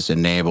what has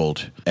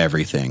enabled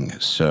everything.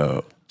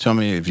 So tell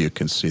me if you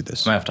can see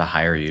this. I'm going to have to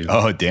hire you.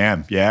 Oh,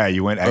 damn. Yeah,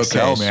 you went XL,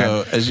 man.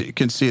 So as you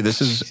can see,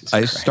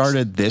 I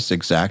started this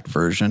exact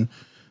version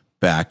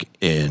back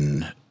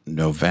in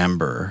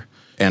November.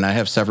 And I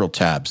have several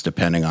tabs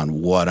depending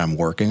on what I'm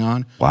working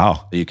on.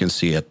 Wow. You can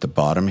see at the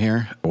bottom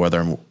here, whether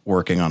I'm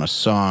working on a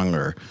song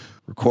or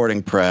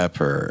recording prep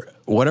or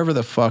whatever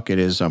the fuck it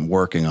is I'm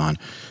working on.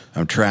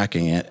 I'm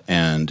tracking it.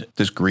 And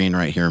this green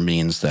right here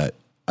means that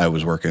I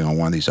was working on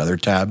one of these other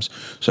tabs,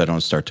 so I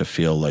don't start to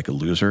feel like a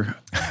loser.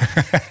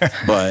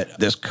 But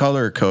this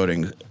color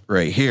coding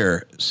right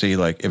here, see,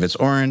 like if it's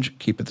orange,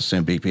 keep it the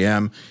same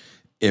BPM.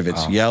 If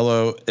it's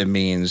yellow, it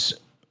means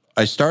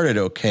I started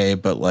okay,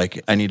 but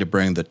like I need to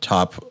bring the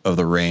top of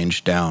the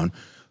range down.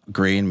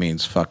 Green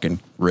means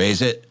fucking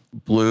raise it.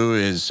 Blue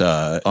is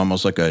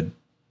almost like a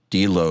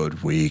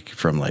deload week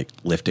from like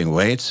lifting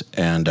weights,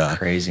 and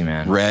crazy,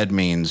 man. Red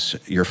means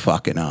you're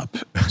fucking up.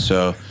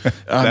 So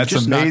I'm That's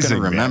just amazing, not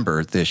going to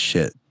remember this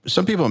shit.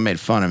 Some people have made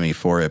fun of me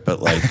for it, but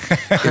like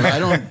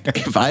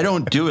if I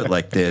don't do it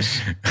like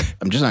this,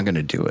 I'm just not going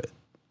to do it.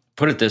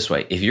 Put it this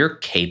way: if you're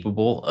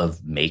capable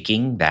of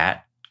making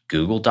that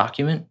Google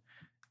document,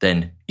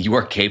 then you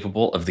are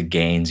capable of the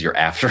gains you're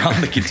after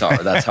on the guitar.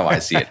 That's how I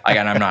see it.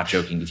 And I'm not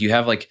joking. If you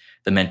have like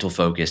the mental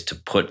focus to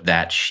put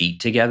that sheet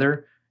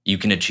together, you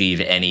can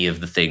achieve any of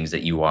the things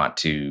that you want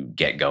to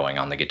get going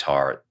on the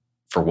guitar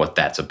for what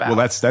that's about. Well,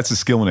 that's a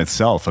skill in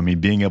itself. I mean,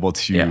 being able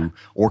to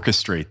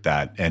orchestrate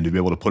that and to be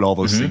able to put all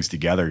those things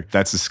together,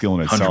 that's a skill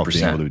in itself, 100%.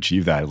 being able to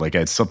achieve that. Like,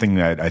 it's something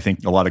that I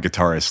think a lot of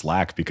guitarists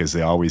lack because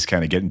they always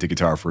kind of get into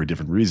guitar for a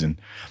different reason.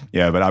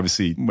 Yeah, but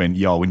obviously when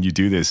you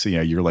do this,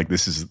 you're like,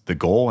 this is the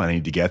goal, I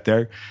need to get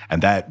there.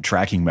 And that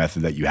tracking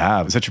method that you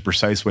have is such a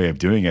precise way of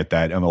doing it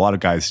that a lot of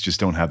guys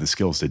just don't have the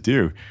skills to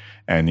do.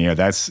 And,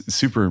 that's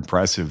super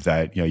impressive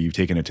that, you've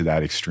taken it to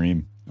that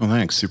extreme. Well,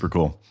 thanks. Super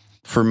cool.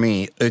 For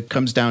me, it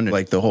comes down to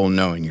like the whole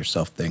knowing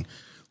yourself thing.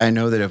 I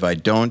know that if I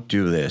don't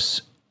do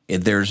this,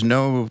 there's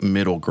no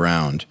middle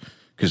ground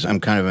because I'm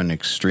kind of an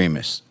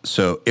extremist.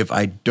 So if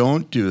I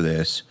don't do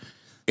this,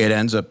 it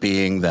ends up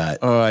being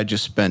that, I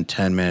just spent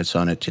 10 minutes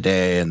on it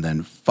today and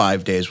then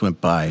 5 days went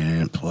by and I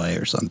didn't play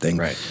or something.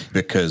 Right.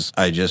 Because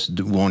I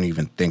just won't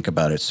even think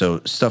about it.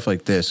 So stuff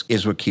like this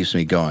is what keeps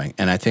me going.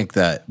 And I think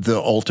that the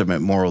ultimate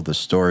moral of the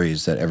story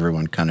is that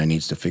everyone kind of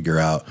needs to figure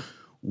out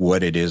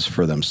what it is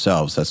for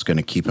themselves that's going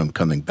to keep them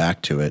coming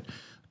back to it.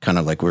 Kind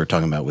of like we were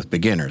talking about with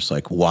beginners,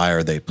 like why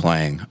are they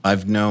playing?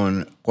 I've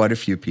known quite a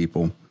few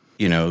people,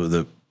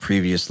 the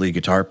previous lead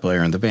guitar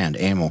player in the band,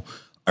 Emil.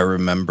 I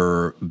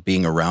remember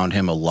being around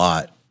him a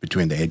lot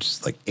between the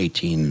ages like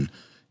 18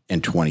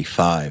 and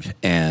 25.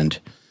 And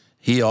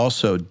he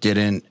also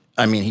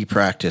he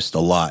practiced a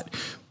lot,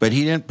 but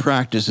he didn't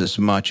practice as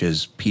much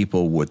as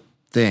people would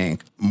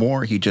think.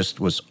 More, he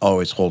just was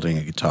always holding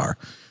a guitar.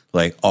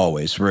 Like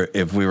always,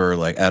 if we were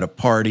like at a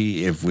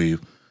party, if we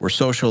were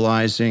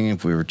socializing,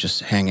 if we were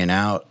just hanging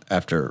out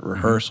after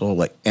rehearsal,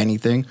 like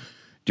anything,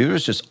 dude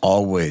was just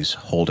always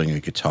holding a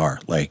guitar,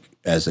 like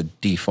as a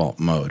default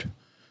mode.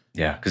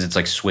 Yeah, because it's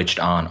like switched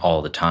on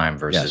all the time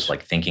versus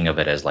like thinking of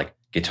it as like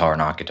guitar,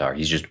 not guitar.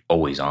 He's just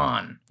always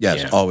on. Yeah,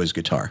 it's always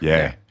guitar.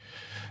 Yeah.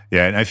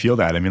 Yeah, and I feel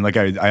that. I mean, like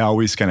I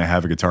always kind of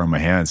have a guitar in my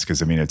hands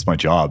because it's my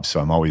job. So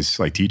I'm always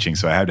like teaching.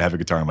 So I had to have a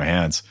guitar in my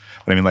hands.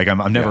 But I mean, like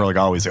I'm never like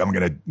always like I'm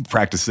gonna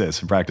practice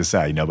this and practice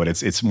that, But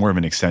it's more of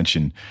an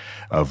extension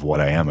of what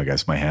I am, I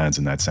guess, my hands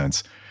in that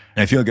sense.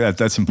 And I feel like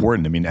that's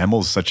important. I mean,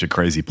 Emil's such a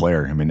crazy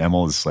player. I mean,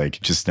 Emil is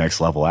like just next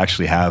level. I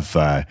actually have,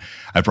 I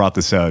brought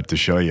this out to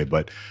show you,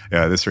 but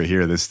this right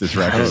here, this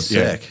record. Oh,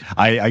 sick.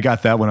 I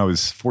got that when I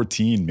was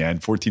 14,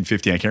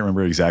 15. I can't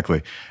remember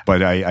exactly,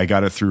 but I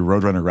got it through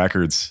Roadrunner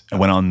Records. I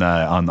went on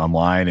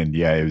online and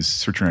I was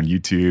searching on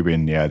YouTube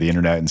and the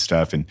internet and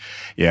stuff. And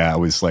I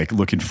was like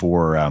looking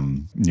for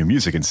new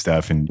music and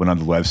stuff and went on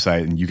the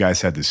website and you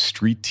guys had this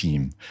street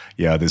team.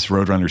 Yeah, this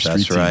Roadrunner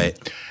street team.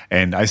 That's right.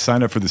 And I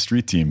signed up for the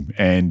street team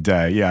and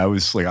I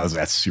was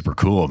that's super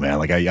cool, man.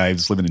 Like I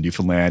was living in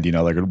Newfoundland,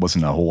 like there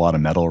wasn't a whole lot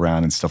of metal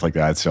around and stuff like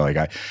that. So like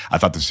I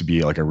thought this would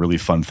be like a really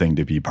fun thing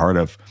to be part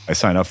of. I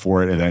signed up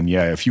for it. And then,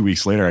 a few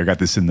weeks later, I got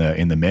this in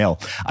the mail.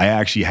 I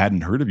actually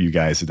hadn't heard of you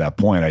guys at that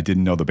point. I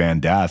didn't know the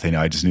band Death.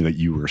 I just knew that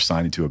you were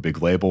signed to a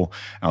big label.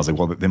 And I was like,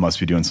 well, they must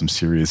be doing some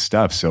serious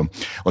stuff. So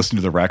listen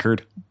to the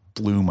record.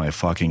 Blew my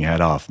fucking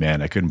head off,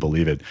 man. I couldn't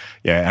believe it.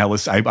 Yeah,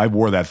 I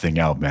wore that thing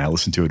out, man. I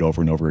listened to it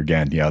over and over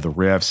again. Yeah, the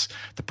riffs,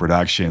 the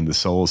production, the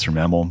solos from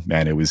Emil,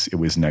 man, it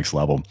was next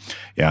level.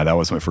 Yeah, that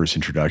was my first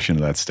introduction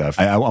to that stuff.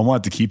 I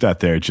wanted to keep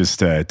that there just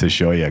to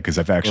show you because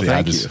I've actually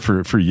had this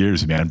for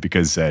years, man.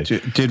 Because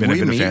did we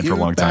meet a fan for a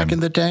long time back in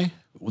the day?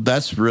 Well,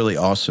 that's really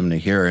awesome to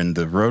hear. And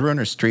the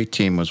Roadrunner Street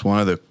Team was one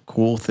of the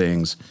cool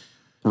things.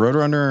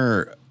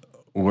 Roadrunner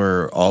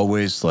were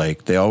always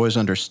like they always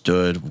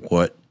understood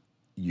what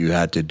you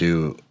had to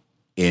do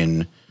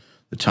in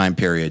the time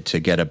period to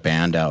get a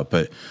band out.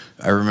 But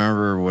I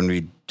remember when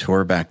we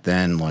toured back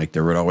then, like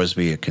there would always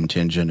be a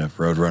contingent of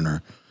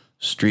Roadrunner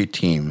Street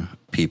Team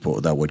people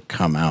that would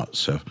come out.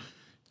 So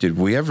did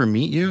we ever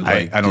meet you?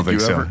 Like, I don't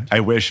think so. I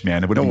wish,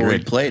 man. It would have been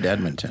great. We played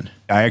Edmonton.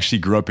 I actually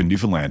grew up in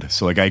Newfoundland.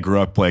 So like I grew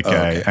up like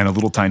on a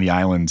little tiny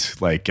island,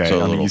 like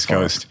on the East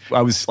Coast.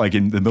 I was like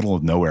in the middle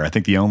of nowhere. I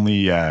think the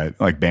only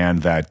like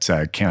band that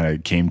kind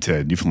of came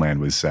to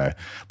Newfoundland was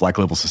Black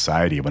Label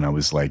Society when I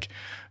was like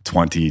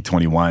 20,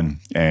 21.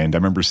 And I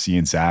remember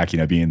seeing Zach,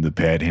 being in the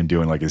pit, him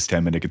doing like his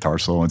 10-minute guitar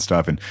solo and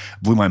stuff, and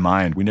blew my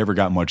mind. We never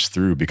got much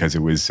through because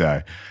it was, you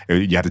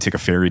have to take a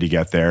ferry to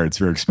get there. It's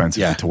very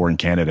expensive to tour in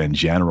Canada in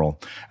general.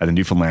 And the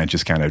Newfoundland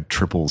just kind of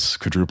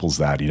quadruples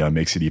that, it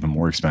makes it even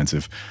more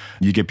expensive.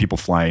 You get people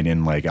flying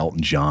in like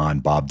Elton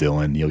John, Bob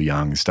Dylan, Neil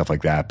Young, stuff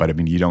like that. But I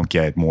mean, you don't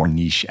get more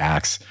niche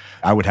acts.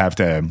 I would have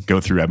to go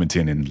through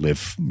Edmonton and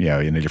live,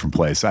 in a different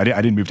place. I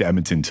didn't move to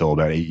Edmonton until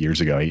about 9 years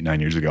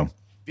ago.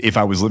 If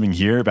I was living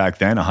here back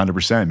then,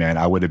 100%, man,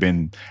 I would have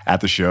been at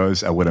the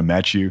shows. I would have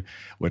met you,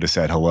 would have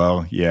said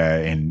hello. Yeah.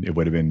 And it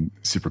would have been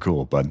super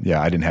cool. But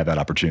yeah, I didn't have that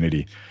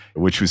opportunity,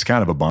 which was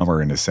kind of a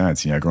bummer in a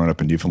sense. Growing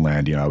up in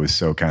Newfoundland, I was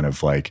so kind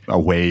of like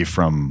away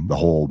from the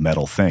whole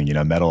metal thing.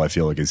 Metal, I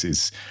feel like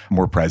is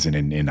more present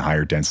in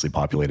higher densely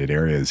populated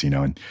areas,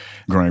 and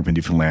growing up in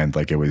Newfoundland,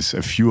 like it was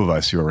a few of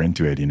us who were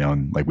into it,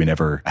 and like we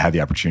never had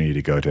the opportunity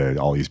to go to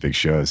all these big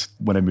shows.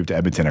 When I moved to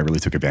Edmonton, I really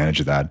took advantage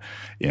of that.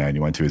 And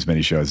you went to as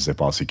many shows as I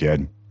possibly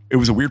could. It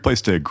was a weird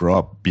place to grow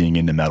up being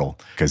into metal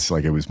because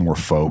like it was more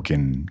folk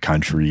and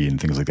country and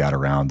things like that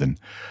around. And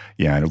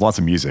and lots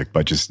of music,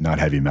 but just not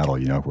heavy metal,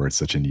 where it's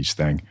such a niche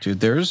thing.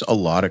 Dude, there's a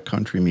lot of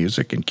country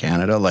music in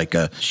Canada, like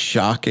a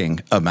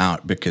shocking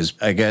amount, because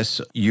I guess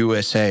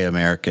USA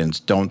Americans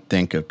don't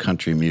think of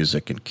country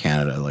music in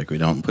Canada. Like we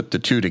don't put the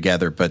two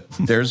together, but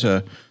there's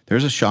a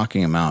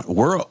shocking amount.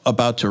 We're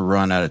about to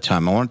run out of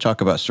time. I want to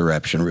talk about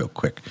Soreption real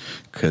quick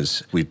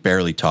because we've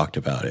barely talked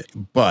about it.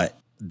 But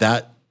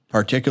that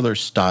particular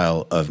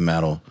style of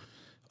metal,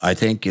 I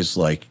think, is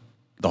like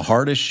the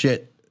hardest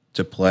shit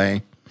to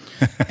play.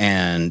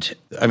 And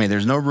I mean,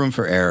 there's no room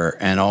for error.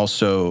 And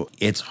also,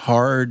 it's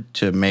hard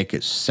to make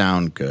it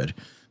sound good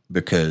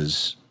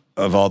because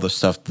of all the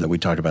stuff that we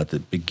talked about at the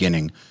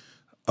beginning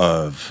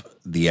of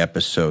the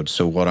episode.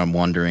 So what I'm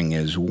wondering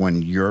is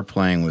when you're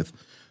playing with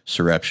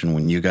Soreption,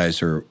 when you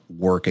guys are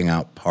working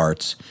out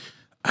parts,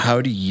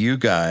 how do you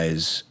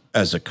guys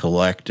as a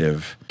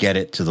collective get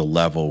it to the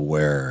level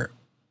where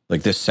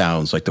like this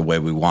sounds like the way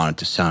we want it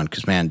to sound?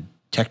 Because man,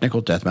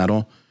 technical death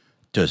metal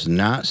does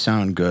not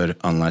sound good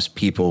unless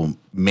people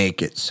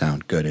make it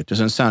sound good. It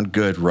doesn't sound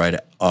good right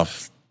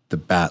off the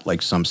bat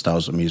like some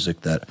styles of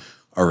music that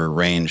are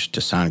arranged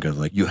to sound good.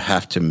 Like you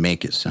have to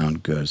make it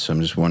sound good. So I'm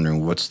just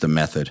wondering, what's the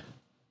method?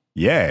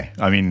 Yeah.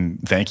 I mean,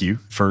 thank you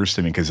first.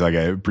 I mean, because like,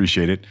 I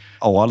appreciate it.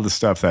 A lot of the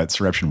stuff that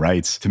Soreption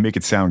writes to make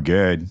it sound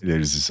good,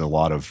 there's just a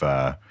lot of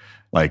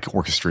like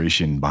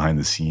orchestration behind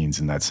the scenes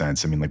in that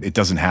sense. I mean, like it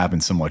doesn't happen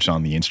so much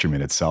on the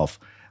instrument itself.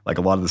 Like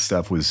a lot of the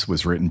stuff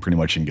was written pretty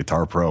much in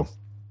Guitar Pro.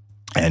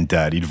 And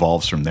it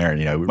evolves from there.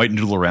 We might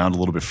noodle around a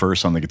little bit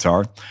first on the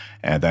guitar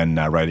and then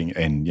writing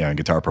in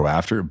Guitar Pro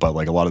after. But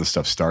like a lot of the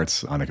stuff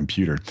starts on a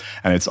computer.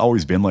 And it's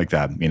always been like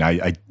that. I mean,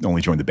 I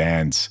only joined the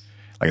bands.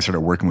 Like I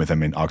started working with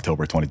them in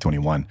October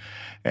 2021.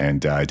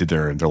 And I did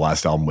their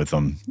last album with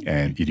them.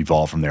 And it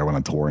evolved from there, went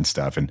on tour and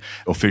stuff. And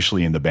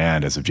officially in the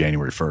band as of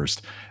January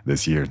 1st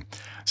this year.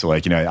 So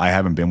like, I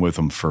haven't been with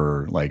them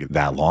for like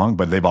that long,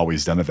 but they've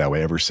always done it that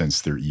way ever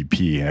since their EP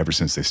and ever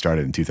since they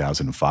started in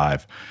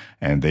 2005.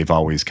 And they've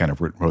always kind of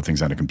wrote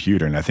things on a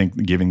computer. And I think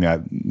giving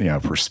that,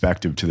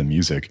 perspective to the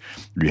music,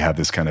 you have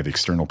this kind of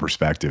external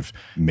perspective,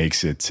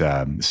 makes it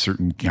a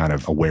certain kind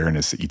of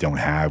awareness that you don't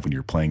have when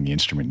you're playing the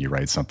instrument and you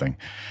write something.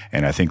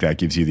 And I think that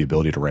gives you the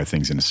ability to write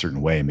things in a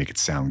certain way and make it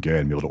sound good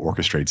and be able to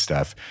orchestrate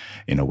stuff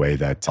in a way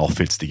that all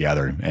fits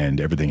together and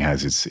everything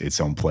has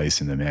its own place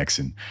in the mix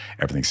and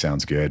everything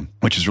sounds good,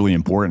 which is really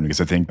important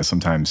because I think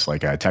sometimes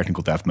like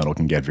technical death metal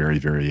can get very,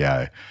 very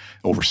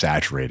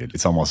oversaturated.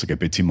 It's almost like a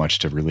bit too much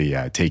to really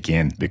take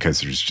in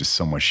because there's just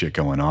so much shit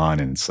going on.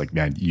 And it's like,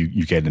 man,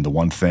 you get into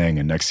one thing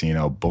and next thing you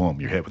know,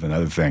 boom, you're hit with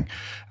another thing.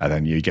 And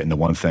then you get into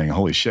one thing,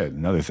 holy shit,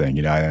 another thing,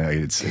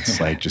 it's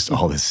like just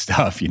all this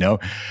stuff,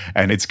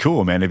 and it's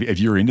cool, man. If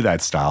you're into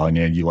that style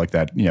and you like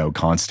that,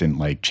 constant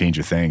like change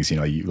of things,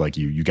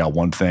 you got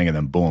one thing and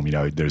then boom,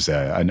 there's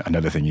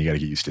another thing, you got to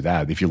get used to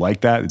that. If you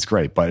like that, it's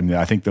great. But I mean,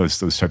 I think those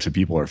types of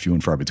people are few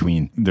and far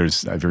between.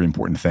 There's a very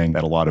important thing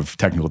that a lot of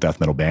technical death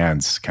metal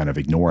bands kind of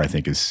ignore, I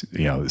think, is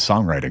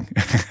songwriting.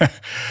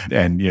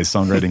 And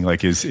songwriting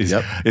like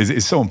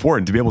is so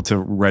important to be able to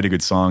write a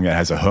good song that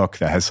has a hook,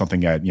 that has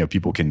something that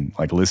people can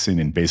like listen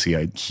and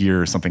basically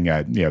hear something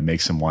that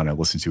makes them want to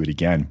listen to it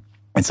again,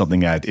 and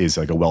something that is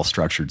like a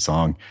well-structured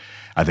song.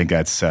 I think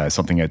that's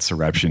something that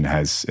Soreption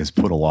has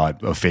put a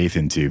lot of faith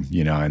into,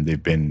 and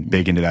they've been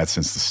big into that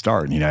since the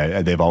start.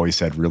 They've always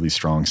had really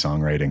strong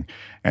songwriting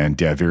and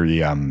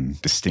very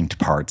distinct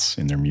parts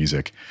in their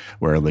music,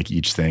 where like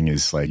each thing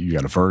is like you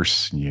got a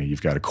verse,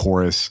 you've got a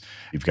chorus,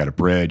 you've got a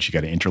bridge, you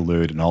got an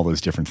interlude, and all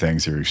those different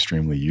things are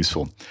extremely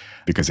useful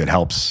because it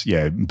helps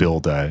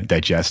build a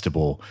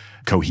digestible,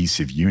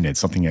 cohesive unit,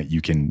 something that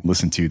you can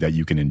listen to, that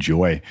you can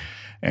enjoy.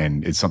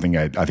 And it's something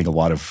I think a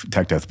lot of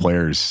tech death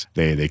players,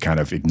 they kind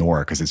of ignore.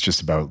 guitar because it's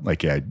just about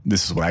like, yeah,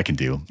 this is what I can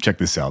do. Check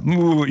this out.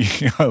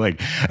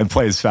 Like, and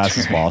play as fast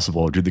as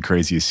possible, do the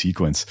craziest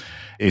sequence.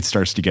 It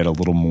starts to get a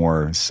little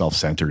more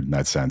self-centered in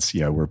that sense,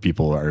 where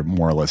people are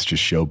more or less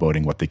just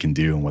showboating what they can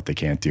do and what they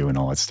can't do and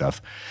all that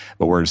stuff.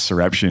 But whereas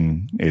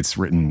Soreption, it's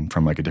written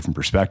from like a different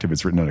perspective.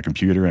 It's written on a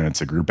computer and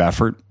it's a group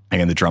effort.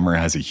 And the drummer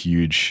has a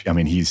huge,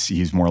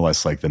 he's more or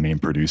less like the main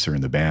producer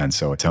in the band.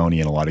 So Tony,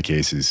 in a lot of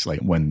cases, like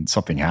when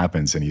something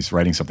happens and he's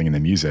writing something in the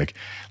music,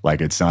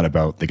 like it's not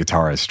about the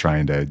guitarist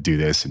trying to do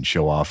this and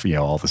show off,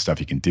 all the stuff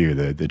he can do.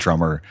 The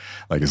drummer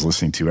like is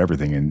listening to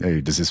everything and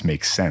hey, does this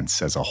make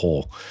sense as a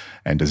whole?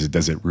 And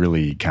does it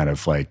really kind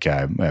of like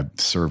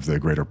serve the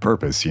greater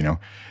purpose,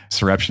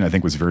 Soreption, I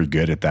think, was very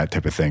good at that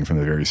type of thing from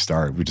the very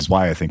start, which is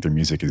why I think their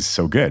music is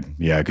so good.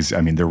 Yeah, because,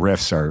 their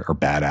riffs are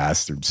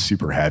badass. They're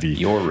super heavy.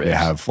 Your riffs. They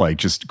have, like,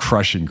 just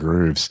crushing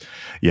grooves.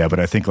 Yeah, but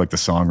I think, like, the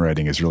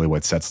songwriting is really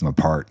what sets them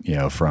apart,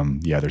 from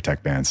the other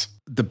tech bands.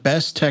 The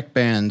best tech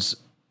bands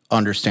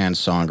understand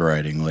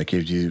songwriting. Like,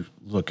 if you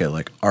look at,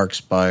 like,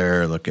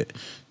 Arcspire, look at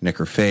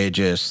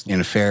Necrophagus,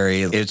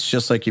 Inferi, it's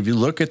just like if you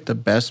look at the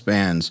best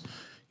bands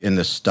in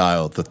this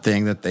style, the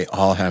thing that they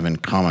all have in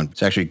common,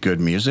 it's actually good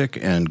music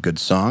and good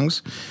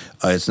songs.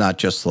 It's not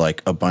just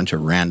like a bunch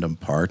of random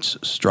parts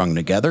strung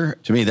together.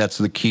 To me, that's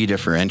the key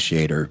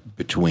differentiator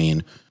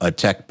between a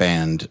tech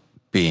band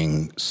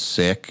being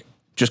sick.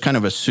 Just kind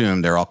of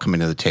assume they're all coming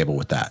to the table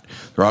with that.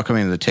 They're all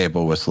coming to the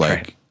table with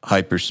like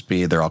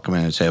hyperspeed. They're all coming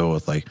to the table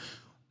with like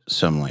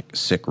some like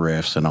sick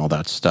riffs and all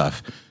that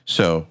stuff.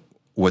 So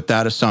with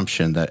that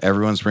assumption that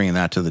everyone's bringing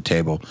that to the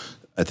table,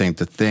 I think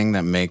the thing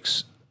that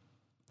makes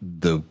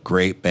the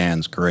great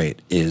bands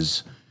great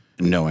is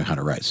knowing how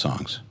to write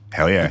songs.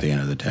 Hell yeah. At the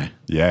end of the day.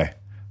 Yeah.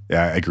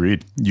 Yeah,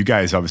 agreed. You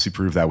guys obviously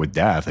proved that with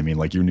Death.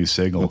 Like your new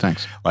single,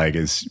 thanks. Like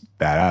is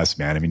badass,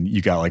 man.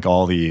 You got like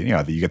all the,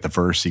 you get the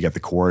verse, you get the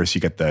chorus,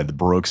 you get the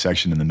Baroque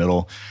section in the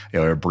middle,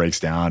 it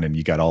breaks down and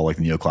you got all like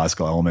the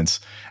neoclassical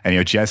elements.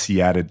 And,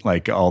 Jesse added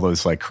like all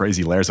those like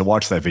crazy layers. I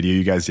watched that video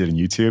you guys did on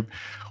YouTube.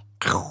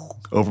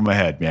 Over my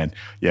head, man.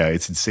 Yeah,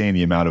 it's insane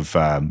the amount of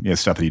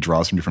stuff that he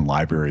draws from different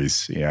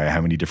libraries. How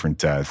many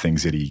different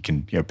things that he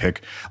can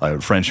pick.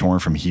 French horn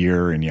from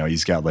here, and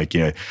he's got like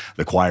the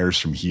choirs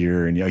from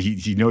here, and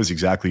he knows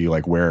exactly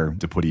like where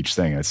to put each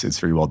thing. It's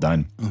very well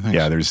done. Oh,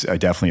 yeah, there's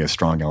definitely a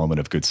strong element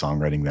of good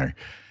songwriting there.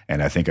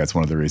 And I think that's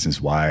one of the reasons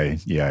why,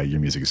 your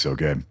music is so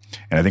good.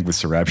 And I think with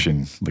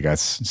Soreption, like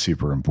that's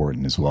super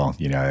important as well.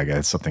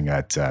 That's something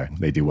that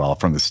they do well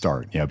from the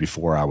start.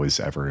 Before I was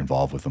ever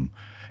involved with them.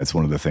 It's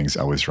one of the things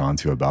I was drawn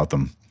to about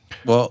them.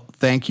 Well,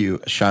 thank you.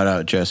 Shout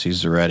out Jesse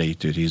Zaretti,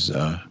 dude. He's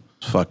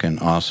fucking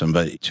awesome.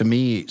 But to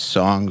me,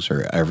 songs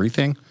are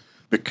everything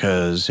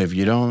because if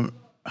you don't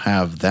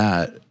have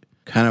that,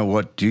 kind of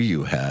what do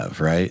you have,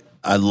 right?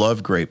 I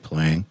love great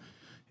playing,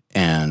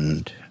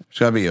 and there's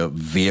got to be a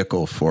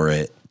vehicle for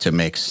it to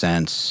make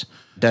sense.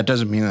 That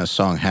doesn't mean that a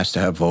song has to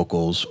have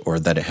vocals or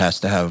that it has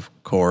to have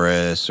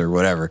chorus or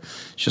whatever.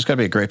 It's just got to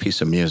be a great piece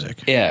of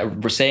music. Yeah,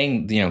 we're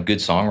saying, good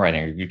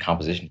songwriting or good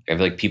composition. I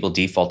feel like people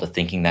default to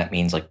thinking that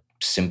means like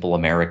simple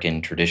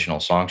American traditional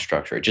song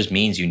structure. It just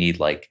means you need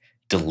like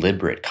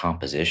deliberate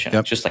composition.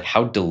 Yep. It's just like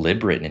how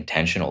deliberate and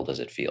intentional does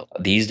it feel?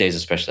 These days,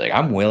 especially, like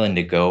I'm willing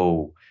to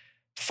go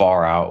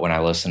far out when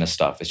I listen to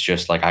stuff. It's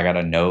just like I got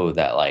to know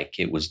that like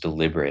it was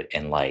deliberate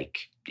and like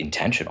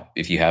intentional.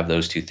 If you have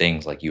those two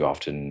things, like you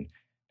often...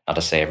 Not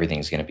to say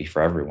everything's going to be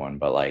for everyone,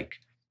 but like,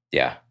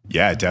 yeah.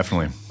 Yeah,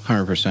 definitely.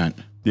 100%.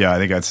 Yeah, I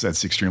think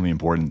that's extremely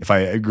important. If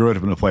I grew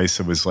up in a place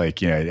that was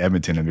like,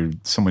 Edmonton, and there's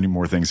so many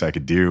more things I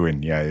could do,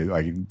 and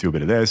I can do a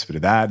bit of this, a bit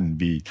of that,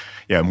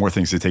 and more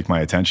things to take my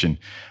attention.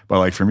 But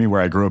like for me,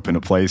 where I grew up in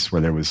a place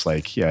where there was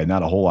like,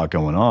 not a whole lot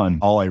going on,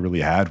 all I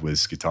really had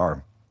was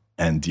guitar.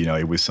 And,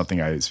 it was something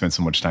I spent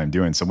so much time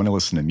doing. So when I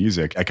listened to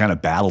music, I kind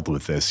of battled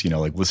with this,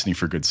 like listening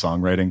for good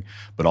songwriting,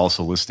 but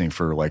also listening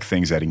for like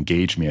things that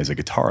engaged me as a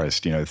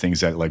guitarist,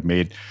 things that like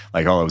made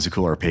like, oh, that was a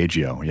cool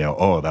arpeggio,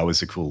 oh, that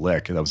was a cool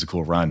lick, that was a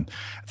cool run,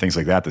 things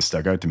like that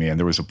stuck out to me. And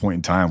there was a point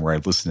in time where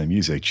I'd listen to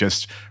music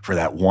just for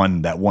that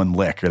one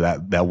lick or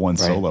that one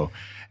solo.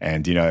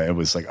 And, it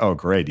was like, oh,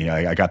 great.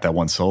 I got that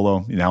one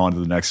solo, now on to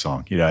the next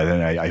song. Then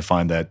I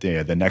find that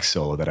the next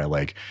solo that I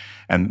like.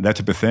 And that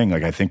type of thing,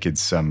 like I think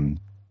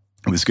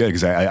it was good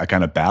because I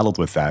kind of battled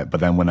with that. But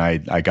then when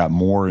I got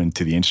more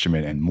into the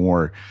instrument and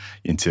more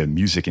into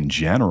music in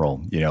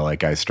general,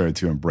 like I started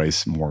to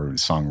embrace more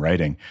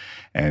songwriting,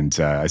 and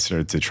I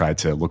started to try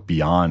to look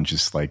beyond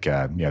just like,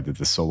 the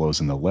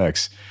solos and the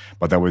licks.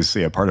 But that was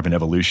part of an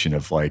evolution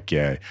of like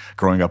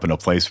growing up in a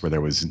place where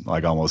there was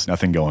like almost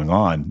nothing going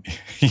on,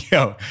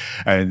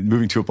 and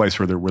moving to a place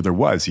where there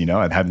was,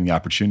 and having the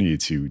opportunity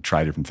to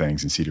try different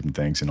things and see different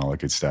things and all that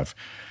good stuff.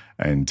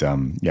 And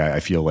I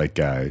feel like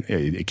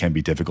it can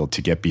be difficult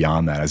to get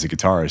beyond that as a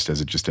guitarist,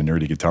 as just a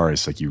nerdy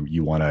guitarist. Like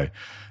you want to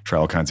try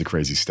all kinds of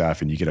crazy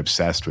stuff, and you get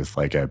obsessed with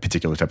like a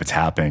particular type of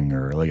tapping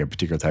or like a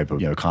particular type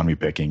of economy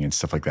picking and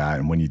stuff like that.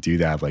 And when you do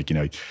that, like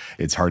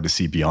it's hard to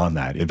see beyond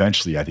that.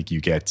 Eventually, I think you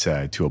get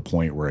to a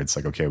point where it's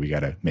like, okay, we got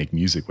to make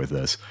music with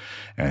this,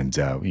 and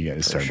we got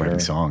to start writing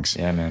songs.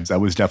 Yeah, man. So that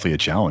was definitely a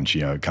challenge,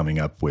 coming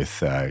up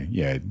with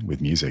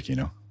with music.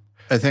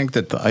 I think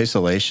that the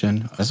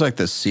isolation is like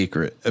the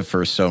secret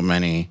for so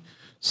many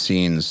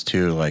scenes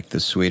too, like the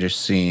Swedish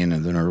scene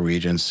and the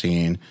Norwegian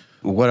scene.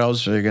 What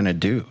else are they going to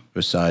do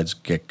besides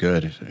get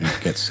good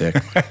and get sick?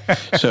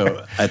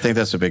 So I think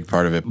that's a big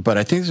part of it. But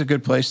I think it's a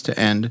good place to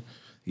end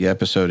the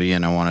episode,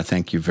 Ian. I want to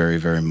thank you very,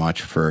 very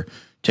much for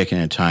taking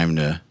the time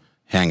to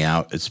hang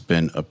out. It's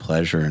been a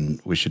pleasure,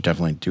 and we should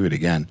definitely do it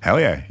again. Hell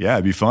yeah. Yeah,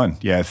 it'd be fun.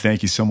 Yeah,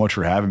 thank you so much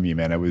for having me,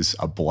 man. It was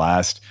a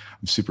blast.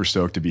 I'm super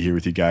stoked to be here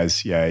with you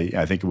guys. Yeah,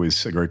 I think it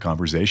was a great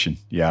conversation.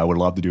 Yeah, I would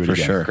love to do it again.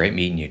 For sure. Great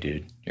meeting you,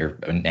 dude. You're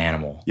an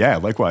animal. Yeah,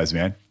 likewise,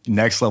 man.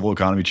 Next level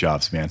economy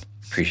chops, man.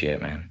 Appreciate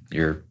it, man.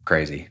 You're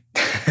crazy.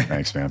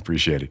 Thanks, man.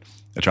 Appreciate it.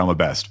 I try my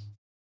best.